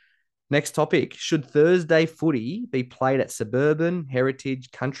well. Next topic. Should Thursday footy be played at suburban, heritage,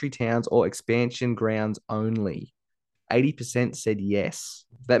 country towns, or expansion grounds only? 80% said yes.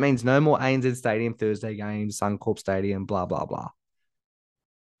 That means no more ANZ Stadium Thursday games, Suncorp Stadium, blah, blah, blah.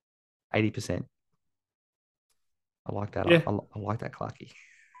 80%. I like that. Yeah. I like that, Clarky.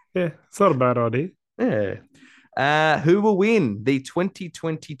 Yeah, it's not a bad idea. Yeah. Who will win the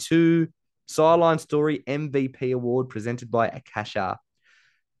 2022 Sideline Story MVP Award presented by Akasha?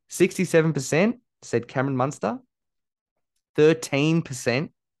 67% said Cameron Munster. 13%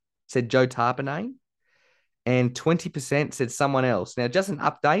 said Joe Tarpanay. And 20% said someone else. Now, just an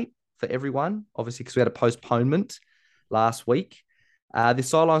update for everyone, obviously, because we had a postponement last week. The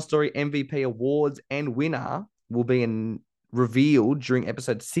Sideline Story MVP Awards and winner will be revealed during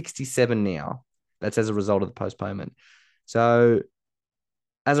episode 67 now. That's as a result of the postponement. So,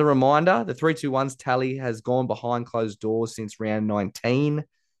 as a reminder, the 3-2-1's tally has gone behind closed doors since round 19.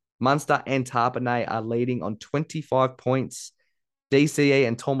 Munster and Tarpanay are leading on 25 points. DCE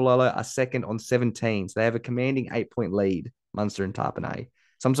and Tomalolo are second on 17. So they have a commanding 8-point lead, Munster and Tarpanay.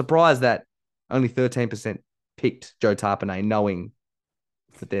 So I'm surprised that only 13% picked Joe Tarpanay, knowing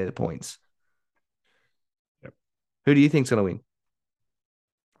that they're the points. Yep. Who do you think's going to win?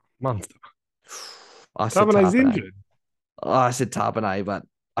 Munster. I said Tarpanay's injured. Oh, I said Tarpanay, but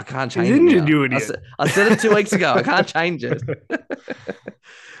I can't change He's it. Injured, now. you idiot. I said it 2 weeks ago. I can't change it.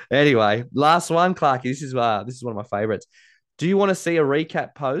 Anyway, last one, Clarky. This is one of my favorites. Do you want to see a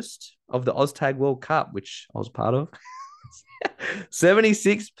recap post of the Oztag World Cup, which I was part of?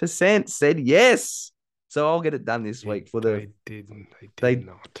 76% said yes. So I'll get it done this week for the. They did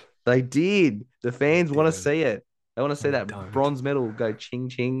not. They did. The fans want to see it. They want to see that bronze medal go ching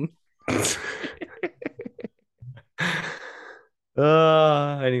ching.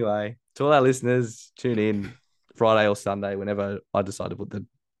 Anyway, to all our listeners, tune in Friday or Sunday whenever I decide to put the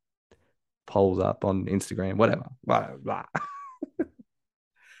polls up on Instagram, whatever.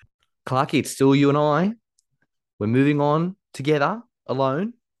 Clarky, it's still you and I. We're moving on together,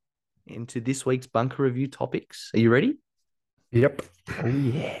 alone, into this week's bunker review topics. Are you ready? Yep. Oh,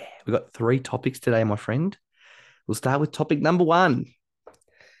 yeah. We've got 3 topics today, my friend. We'll start with topic number 1.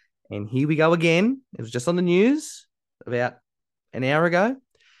 And here we go again. It was just on the news about an hour ago.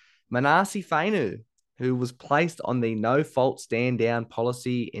 Manasi Fainu, who was placed on the no-fault stand-down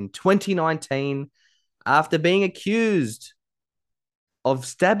policy in 2019 after being accused of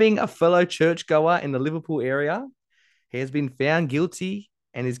stabbing a fellow churchgoer in the Liverpool area. He has been found guilty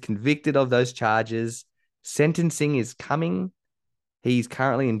and is convicted of those charges. Sentencing is coming. He's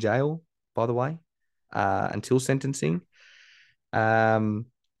currently in jail, by the way, until sentencing. My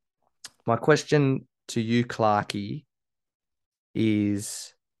question to you, Clarky,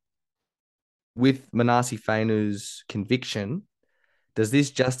 is with Manasi Fainu's conviction, does this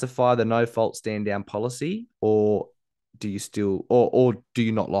justify the no-fault stand-down policy, or do you still, or do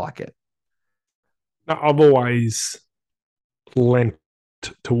you not like it? No, I've always lent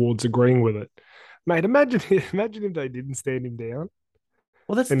towards agreeing with it, mate. Imagine if they didn't stand him down.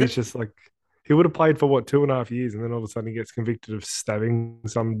 Well, it's just like He would have played for what 2.5 years, and then all of a sudden he gets convicted of stabbing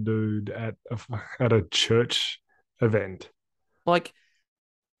some dude at a church event. Like,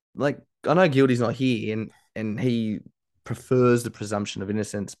 I know Gildy's not here, and he prefers the presumption of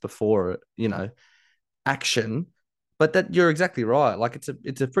innocence before action. But that you're exactly right. Like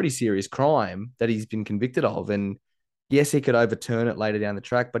it's a pretty serious crime that he's been convicted of, and yes, he could overturn it later down the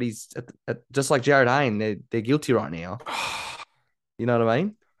track. But he's just like Jared Hayne. They're guilty right now. You know what I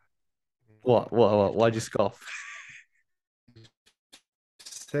mean? What? Why'd you scoff?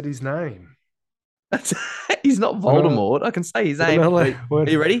 Said his name. He's not Voldemort. I can say his name. Are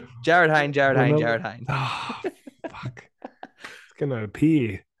you ready? Jared Hayne. Jared Hayne. Jared Hayne. Oh, fuck! It's gonna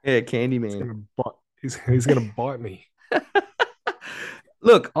appear. Yeah, Candyman. He's gonna bite me.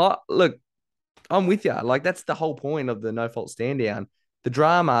 Look, I'm with you. Like that's the whole point of the no fault stand down. The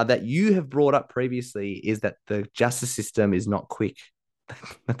drama that you have brought up previously is that the justice system is not quick.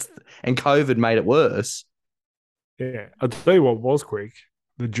 And COVID made it worse. Yeah, I'll tell you what was quick.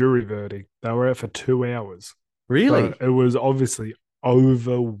 The jury verdict. They were out for 2 hours. Really? So it was obviously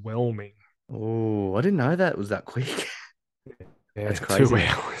overwhelming. Oh, I didn't know that was that quick. Yeah, that's crazy. 2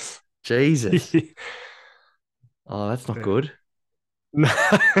 hours. Jesus. Oh, that's not good. No,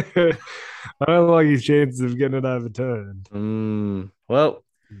 I don't like his chances of getting it overturned. Well,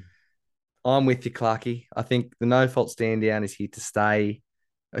 I'm with you, Clarky. I think the no fault stand down is here to stay.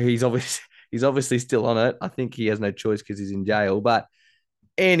 He's obviously still on it. I think he has no choice because he's in jail. But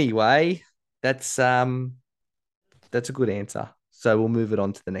anyway, that's a good answer. So we'll move it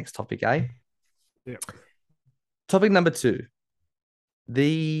on to the next topic, eh? Yeah. Topic number 2.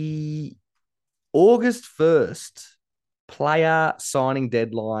 The August 1st player signing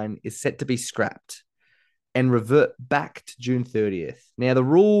deadline is set to be scrapped and revert back to June 30th. Now, the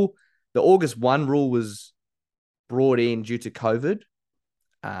August 1 rule was brought in due to COVID.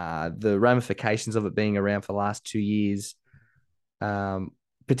 The ramifications of it being around for the last 2 years,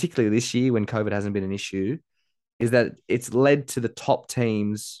 particularly this year when COVID hasn't been an issue, is that it's led to the top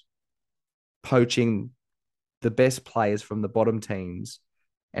teams poaching the best players from the bottom teams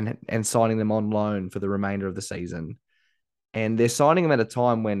and signing them on loan for the remainder of the season. And they're signing them at a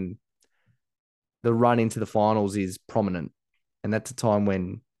time when the run into the finals is prominent. And that's a time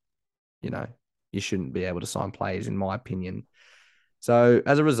when, you shouldn't be able to sign players, in my opinion. So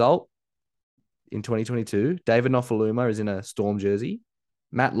as a result, in 2022, David Nofaluma is in a Storm jersey.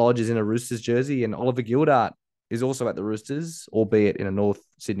 Matt Lodge is in a Roosters jersey, and Oliver Gildart is also at the Roosters, albeit in a North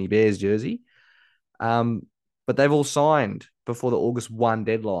Sydney Bears jersey. But they've all signed before the August 1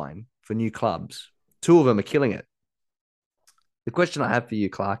 deadline for new clubs. 2 of them are killing it. The question I have for you,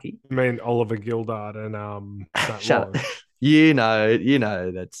 Clarky. I mean, Oliver Gildart and Matt Shut Lodge. up.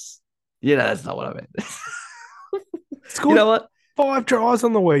 That's not what I meant. Scored You know what? 5 tries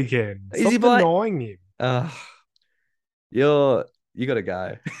on the weekend. Is Stop he denying him. You got to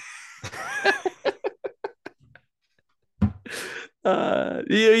go.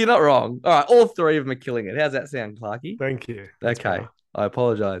 You're not wrong. All right, all 3 of them are killing it. How's that sound, Clarky? Thank you. That's okay, better. I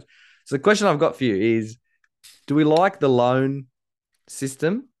apologize. So the question I've got for you is, do we like the loan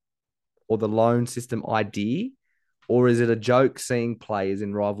system or the loan system idea, or is it a joke seeing players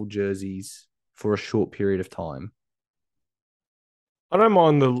in rival jerseys for a short period of time? I don't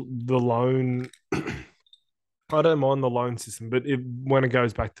mind the loan. I don't mind the loan system, but when it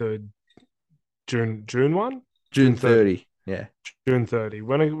goes back to June 1? June 30. Yeah. June 30.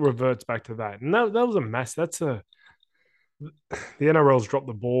 When it reverts back to that. And that was a mess. The NRL's dropped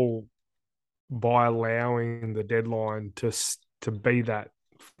the ball by allowing the deadline to be that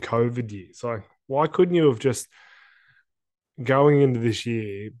COVID year. So why couldn't you have just going into this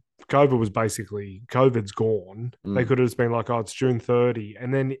year, COVID's gone. They could have just been like, oh, it's June 30.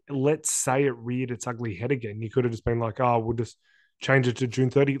 And then let's say it reared its ugly head again. You could have just been like, oh, we'll just change it to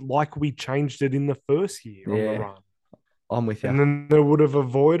June 30, like we changed it in the first year on the run. I'm with you. And then they would have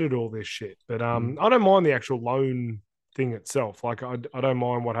avoided all this shit. But I don't mind the actual loan thing itself. Like, I don't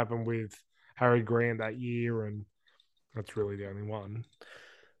mind what happened with Harry Grant that year, and that's really the only one.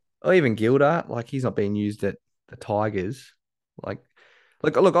 Or even Gilder, like he's not being used at the Tigers.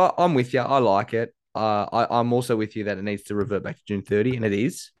 Look, I'm with you. I like it. I'm also with you that it needs to revert back to June 30, and it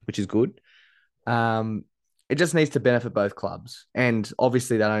is, which is good. It just needs to benefit both clubs. And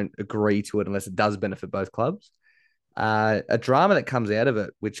obviously they don't agree to it unless it does benefit both clubs. A drama that comes out of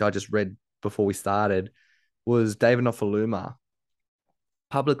it, which I just read before we started, was David Nofaluma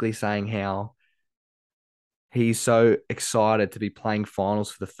publicly saying how he's so excited to be playing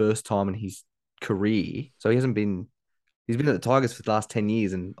finals for the first time in his career. So he's been at the Tigers for the last 10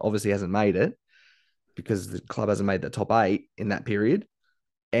 years and obviously hasn't made it because the club hasn't made the top 8 in that period.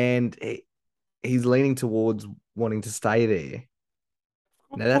 And he's leaning towards wanting to stay there.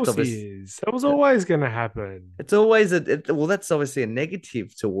 Of Now that's course obvious. he is. That was always going to happen. It's always well, that's obviously a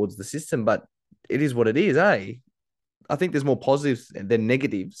negative towards the system, but it is what it is, eh? I think there's more positives than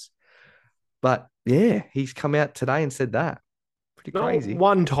negatives. But yeah, he's come out today and said that. Pretty Not crazy.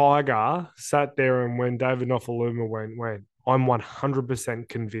 one Tiger sat there and when David Nofaluma went, I'm 100%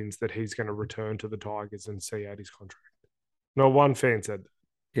 convinced that he's going to return to the Tigers and see out his contract. Not one fan said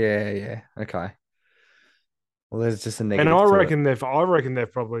that. Yeah. Okay. Well, there's just a And negative. I to reckon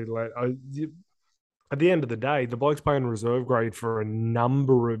they've probably let. At the end of the day, the bloke's playing reserve grade for a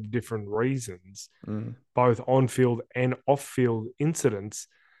number of different reasons, both on-field and off-field incidents.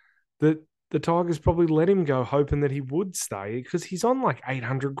 That the Tigers probably let him go, hoping that he would stay because he's on like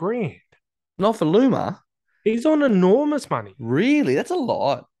 800 grand. Not for Luma. He's on enormous money. Really? That's a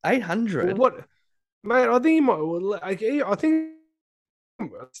lot. 800. What, mate? I think he might. I think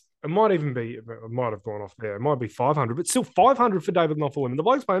it might even be. It might have gone off there. It might be 500, but still 500 for David Nofaluma. The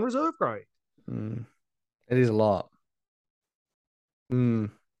bloke's playing reserve grade. It is a lot. Nah,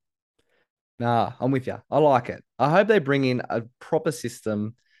 I'm with you. I like it. I hope they bring in a proper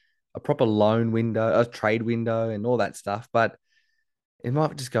system, a proper loan window, a trade window, and all that stuff. But it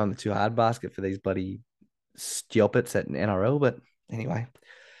might just go in the too hard basket for these bloody stioppets at NRL. But anyway,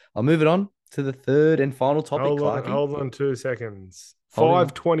 I'll move it on to the third and final topic. Hold on 2 seconds. Hold on.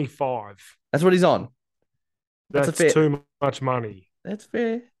 525. That's what he's on. That's too much money. That's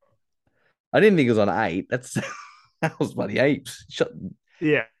fair. I didn't think it was on 8. That was bloody apes.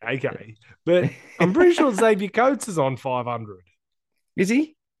 Yeah, okay. But I'm pretty sure Xavier Coates is on 500. Is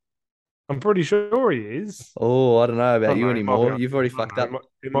he? I'm pretty sure he is. Oh, I don't know about you anymore. You've already fucked up.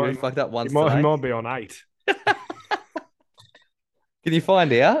 You've already fucked up once he might be on 8. Can you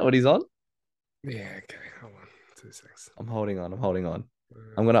find out what he's on? Yeah, okay. Hold on. 2 seconds. I'm holding on.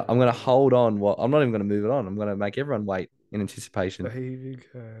 I'm gonna hold on. I'm not even gonna move it on. I'm gonna make everyone wait in anticipation.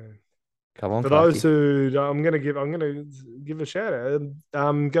 Come on, for those who I'm gonna give a shout out.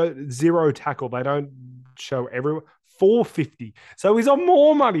 Go zero tackle. They don't show everyone 450. So he's on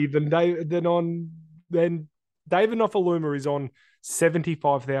more money than David Nofaluma is on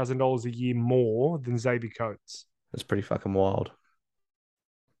 $75,000 a year more than Xavier Coates. That's pretty fucking wild.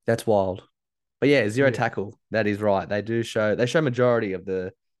 That's wild. But yeah, zero tackle. That is right. They show majority of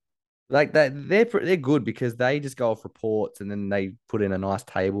the like that. They're good because they just go off reports and then they put in a nice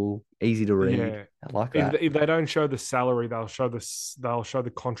table, easy to read. Yeah. I like that. If they don't show the salary, they'll show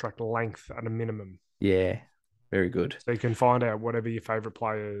the contract length at a minimum. Yeah, very good. So you can find out whatever your favorite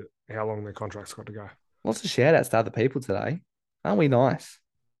player, how long their contract's got to go. Lots of shout outs to other people today. Aren't we nice?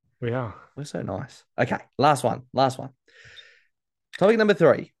 We are. We're so nice. Okay, last one. Topic number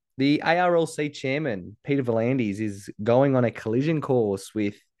 3. The ARLC chairman, Peter V'landys, is going on a collision course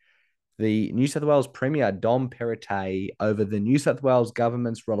with the New South Wales Premier, Dom Perrottet, over the New South Wales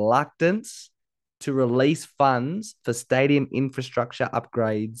government's reluctance to release funds for stadium infrastructure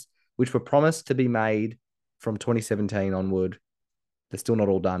upgrades, which were promised to be made from 2017 onward. They're still not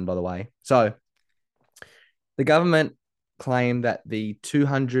all done, by the way. So the government claimed that the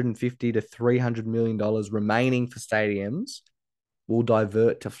 $250 to $300 million remaining for stadiums will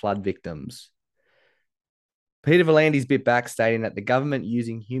divert to flood victims. Peter V'landys bit back, stating that the government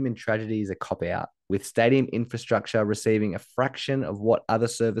using human tragedy is a cop-out, with stadium infrastructure receiving a fraction of what other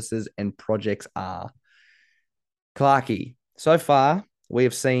services and projects are. Clarkey, so far, we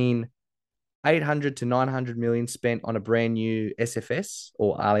have seen 800 to 900 million spent on a brand new SFS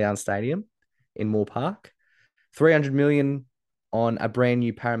or Allianz Stadium in Moore Park, 300 million on a brand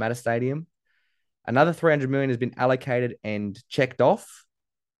new Parramatta Stadium. Another 300 million has been allocated and checked off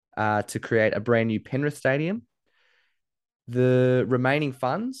to create a brand new Penrith Stadium. The remaining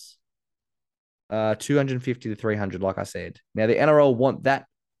funds, 250 to 300, like I said. Now, the NRL want that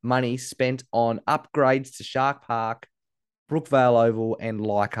money spent on upgrades to Shark Park, Brookvale Oval, and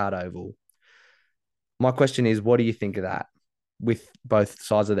Leichhardt Oval. My question is, what do you think of that with both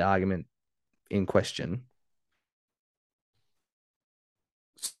sides of the argument in question?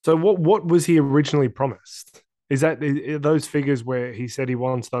 So what was he originally promised? Is that those figures where he said he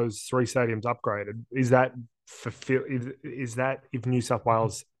wants those 3 stadiums upgraded? Is that if New South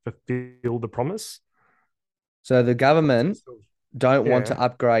Wales fulfilled the promise? So the government don't want to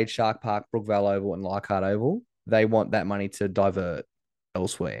upgrade Shark Park, Brookvale Oval, and Leichhardt Oval. They want that money to divert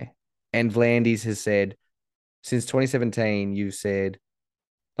elsewhere. And V'landys has said, since 2017, you've said,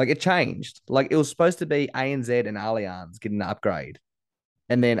 like, it changed. Like, it was supposed to be ANZ and Allianz getting an upgrade.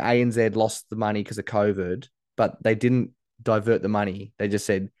 And then ANZ lost the money because of COVID, but they didn't divert the money. They just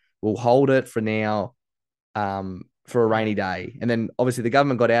said, we'll hold it for now for a rainy day. And then obviously the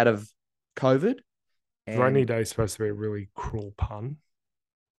government got out of COVID. Rainy day is supposed to be a really cruel pun.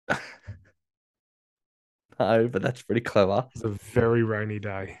 No, but that's pretty clever. It's a very rainy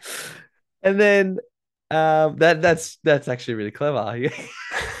day. And then that's actually really clever.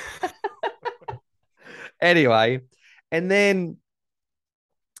 Anyway, and then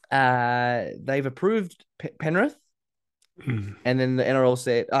they've approved Penrith, and then the NRL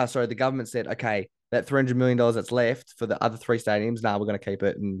said, the government said, okay, that $300 million that's left for the other three stadiums, we're going to keep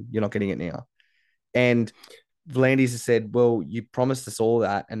it, and you're not getting it now. And V'landys has said, well, you promised us all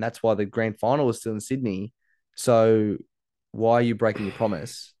that, and that's why the grand final is still in Sydney. So why are you breaking your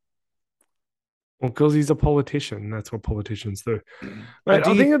promise? Well, because he's a politician. That's what politicians do. But Mate,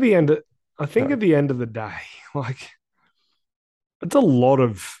 I think at the end of the day, like that's a lot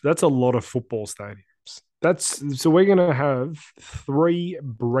of football stadiums. So we're gonna have 3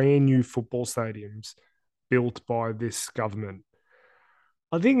 brand new football stadiums built by this government.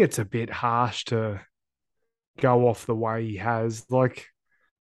 I think it's a bit harsh to go off the way he has. Like,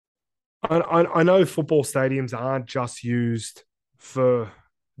 I know football stadiums aren't just used for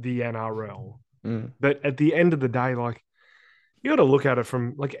the NRL, but at the end of the day, like, you got to look at it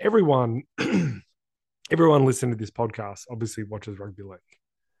from like everyone. Everyone listening to this podcast obviously watches rugby league,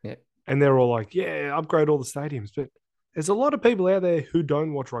 yeah, and they're all like, "Yeah, upgrade all the stadiums." But there's a lot of people out there who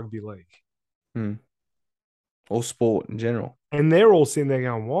don't watch rugby league, or sport in general, and they're all sitting there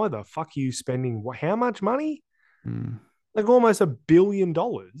going, "Why the fuck are you spending how much money? Like almost $1 billion."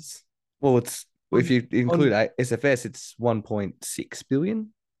 Well, if you include SFS, it's 1.6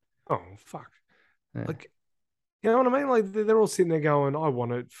 billion. Oh fuck! Yeah. Like, you know what I mean? Like they're all sitting there going, I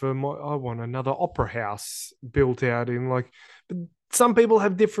want another opera house built out in like, but some people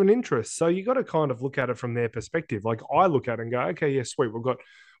have different interests. So you got to kind of look at it from their perspective. Like I look at it and go, okay, yeah, sweet. We're going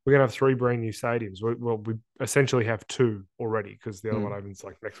to have 3 brand new stadiums. We essentially have 2 already because the other one opens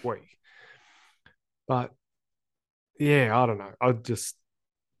like next week. But yeah, I don't know. I'd just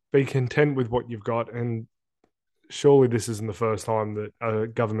be content with what you've got. And surely this isn't the first time that a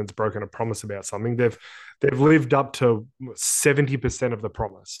government's broken a promise about something. They've lived up to 70% of the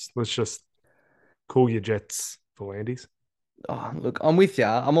promise. Let's just cool your jets, V'landys. Oh, look, I'm with you.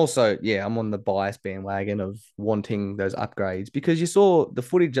 I'm also, I'm on the bias bandwagon of wanting those upgrades because you saw the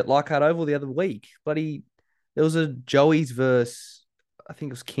footage at Leichhardt Oval the other week. There was a Joey's versus, I think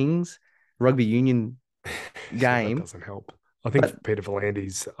it was Kings rugby union game. That doesn't help. I think Peter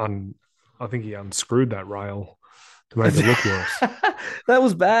V'landys, I think he unscrewed that rail to make it look worse. That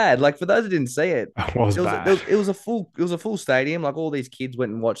was bad. Like for those who didn't see it, it was bad. It was a full stadium. Like all these kids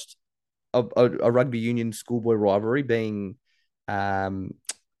went and watched a rugby union schoolboy rivalry being, what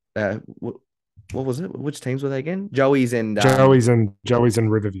was it? Which teams were they again? Joey's and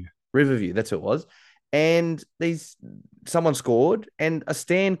Riverview. Riverview, that's who it was. And someone scored and a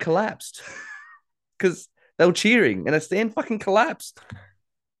stand collapsed because they were cheering and a stand fucking collapsed.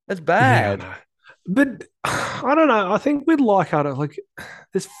 That's bad. Yeah, but I don't know. I think with Leichhardt, like,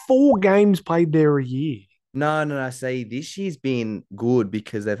 there's 4 games played there a year. No. See, this year's been good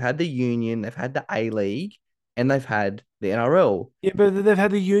because they've had the Union, they've had the A-League, and they've had the NRL. Yeah, but they've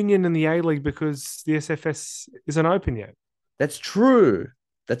had the Union and the A-League because the SFS isn't open yet. That's true.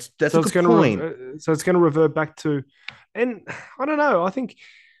 That's a good point. So it's going to revert back to, and I don't know. I think,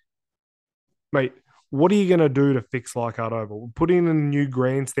 mate, what are you going to do to fix Leichhardt Oval? Putting in a new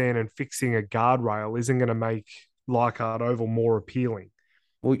grandstand and fixing a guardrail isn't going to make Leichhardt Oval more appealing.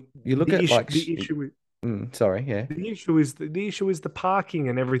 Well, you look at the issue. Sorry, yeah. The issue is the parking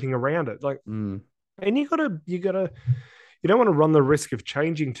and everything around it. Like, and you don't want to run the risk of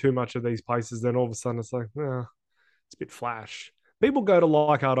changing too much of these places. Then all of a sudden it's like, it's a bit flash. People go to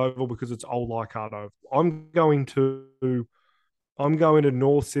Leichhardt Oval because it's old Leichhardt Oval. I'm going to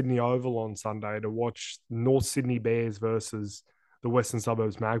North Sydney Oval on Sunday to watch North Sydney Bears versus the Western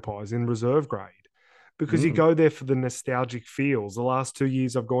Suburbs Magpies in reserve grade because you go there for the nostalgic feels. The last 2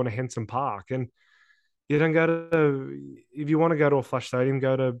 years I've gone to Henson Park, and you don't go to, if you want to go to a flash stadium,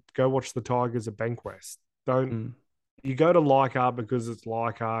 go watch the Tigers at Bankwest. You go to Leichhardt because it's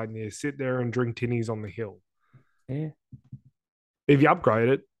Leichhardt and you sit there and drink tinnies on the hill. Yeah. If you upgrade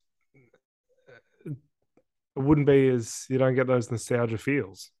it, it wouldn't be you don't get those nostalgia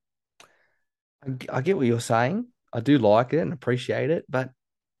feels. I get what you're saying. I do like it and appreciate it, but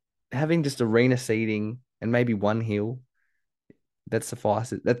having just arena seating and maybe one hill, that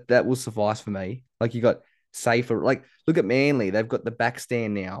suffices. That will suffice for me. Like you got safer. Like look at Manly. They've got the back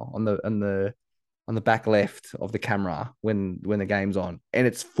stand now on the back left of the camera when the game's on, and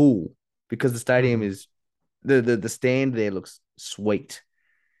it's full because the stadium is the stand there looks sweet.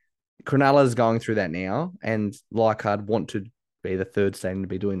 Cronulla's going through that now, and Leichhardt want to be the third stadium to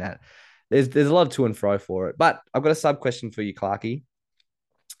be doing that. there's a lot of to and fro for it. But I've got a sub question for you, Clarky.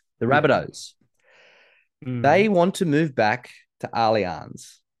 The Yeah. Rabbitohs, they want to move back to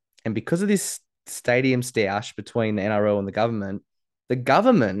Allianz. And because of this stadium stoush between the NRL and the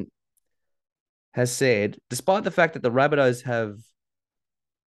government has said, despite the fact that the Rabbitohs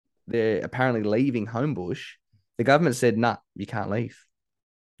they're apparently leaving Homebush, the government said, nah, you can't leave.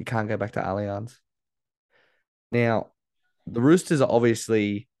 You can't go back to Allianz. Now, the Roosters are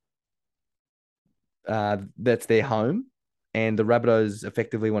obviously that's their home, and the Rabbitohs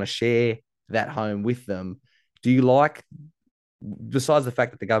effectively want to share that home with them. Do you like, besides the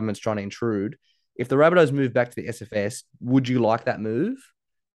fact that the government's trying to intrude, if the Rabbitohs move back to the SFS, would you like that move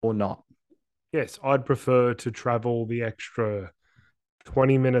or not? Yes, I'd prefer to travel the extra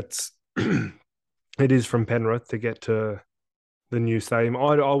 20 minutes it is from Penrith to get to the new stadium.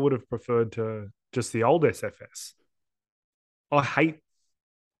 I would have preferred to just the old SFS. I hate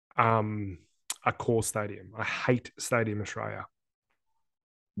a core stadium. I hate Stadium Australia.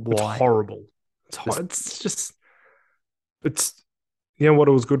 It's Why? horrible. It's just it's you know what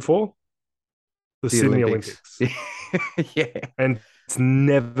it was good for? The Sydney Olympics. Yeah. And it's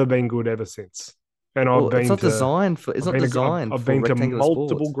never been good ever since. And Well, it's not designed for I've been to rectangular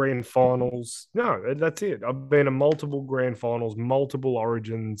multiple sports. grand finals. No, that's it. I've been to multiple grand finals, multiple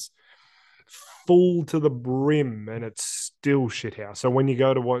origins, full to the brim, and it's still shithouse. So when you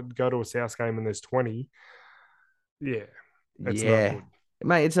go to a South game and there's 20, yeah, it's not Yeah. good.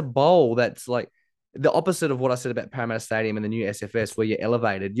 Mate, it's a bowl that's like the opposite of what I said about Parramatta Stadium and the new SFS, where you're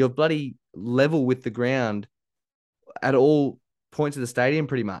elevated. You're bloody level with the ground at all points of the stadium,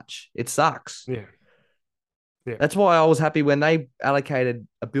 pretty much. It sucks. Yeah. Yeah. That's why I was happy when they allocated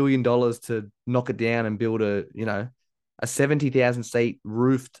 $1 billion to knock it down and build a 70,000 seat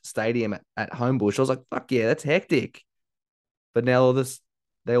roofed stadium at Homebush. I was like, fuck yeah, that's hectic. But now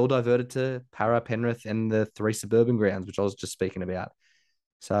they all diverted to Para, Penrith, and the 3 suburban grounds, which I was just speaking about.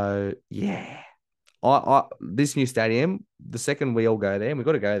 So yeah, I this new stadium, the second we all go there, and we've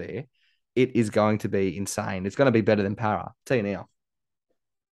got to go there, it is going to be insane. It's going to be better than Para. I'll tell you now.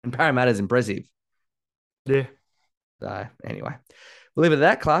 And Parramatta's impressive. Yeah. So anyway, we'll leave it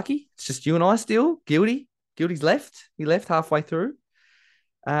at that, Clarky. It's just you and I still. Guilty's left. He left halfway through.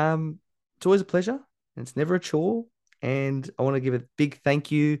 It's always a pleasure, and it's never a chore. And I want to give a big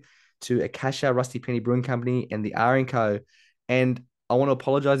thank you to Akasha, Rusty Penny Brewing Company, and the R & Co. And I want to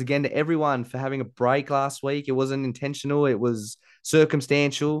apologize again to everyone for having a break last week. It wasn't intentional. It was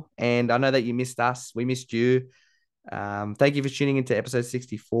circumstantial. And I know that you missed us. We missed you. Thank you for tuning into episode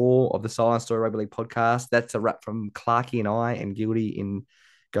 64 of the Silent Story Rugby League podcast. That's a wrap from Clarky and I and Guilty in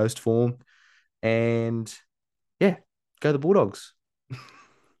ghost form. And yeah, go the Bulldogs.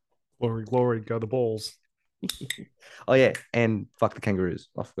 Glory, glory, go the Balls. Oh, yeah. And fuck the Kangaroos.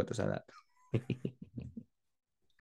 I forgot to say that.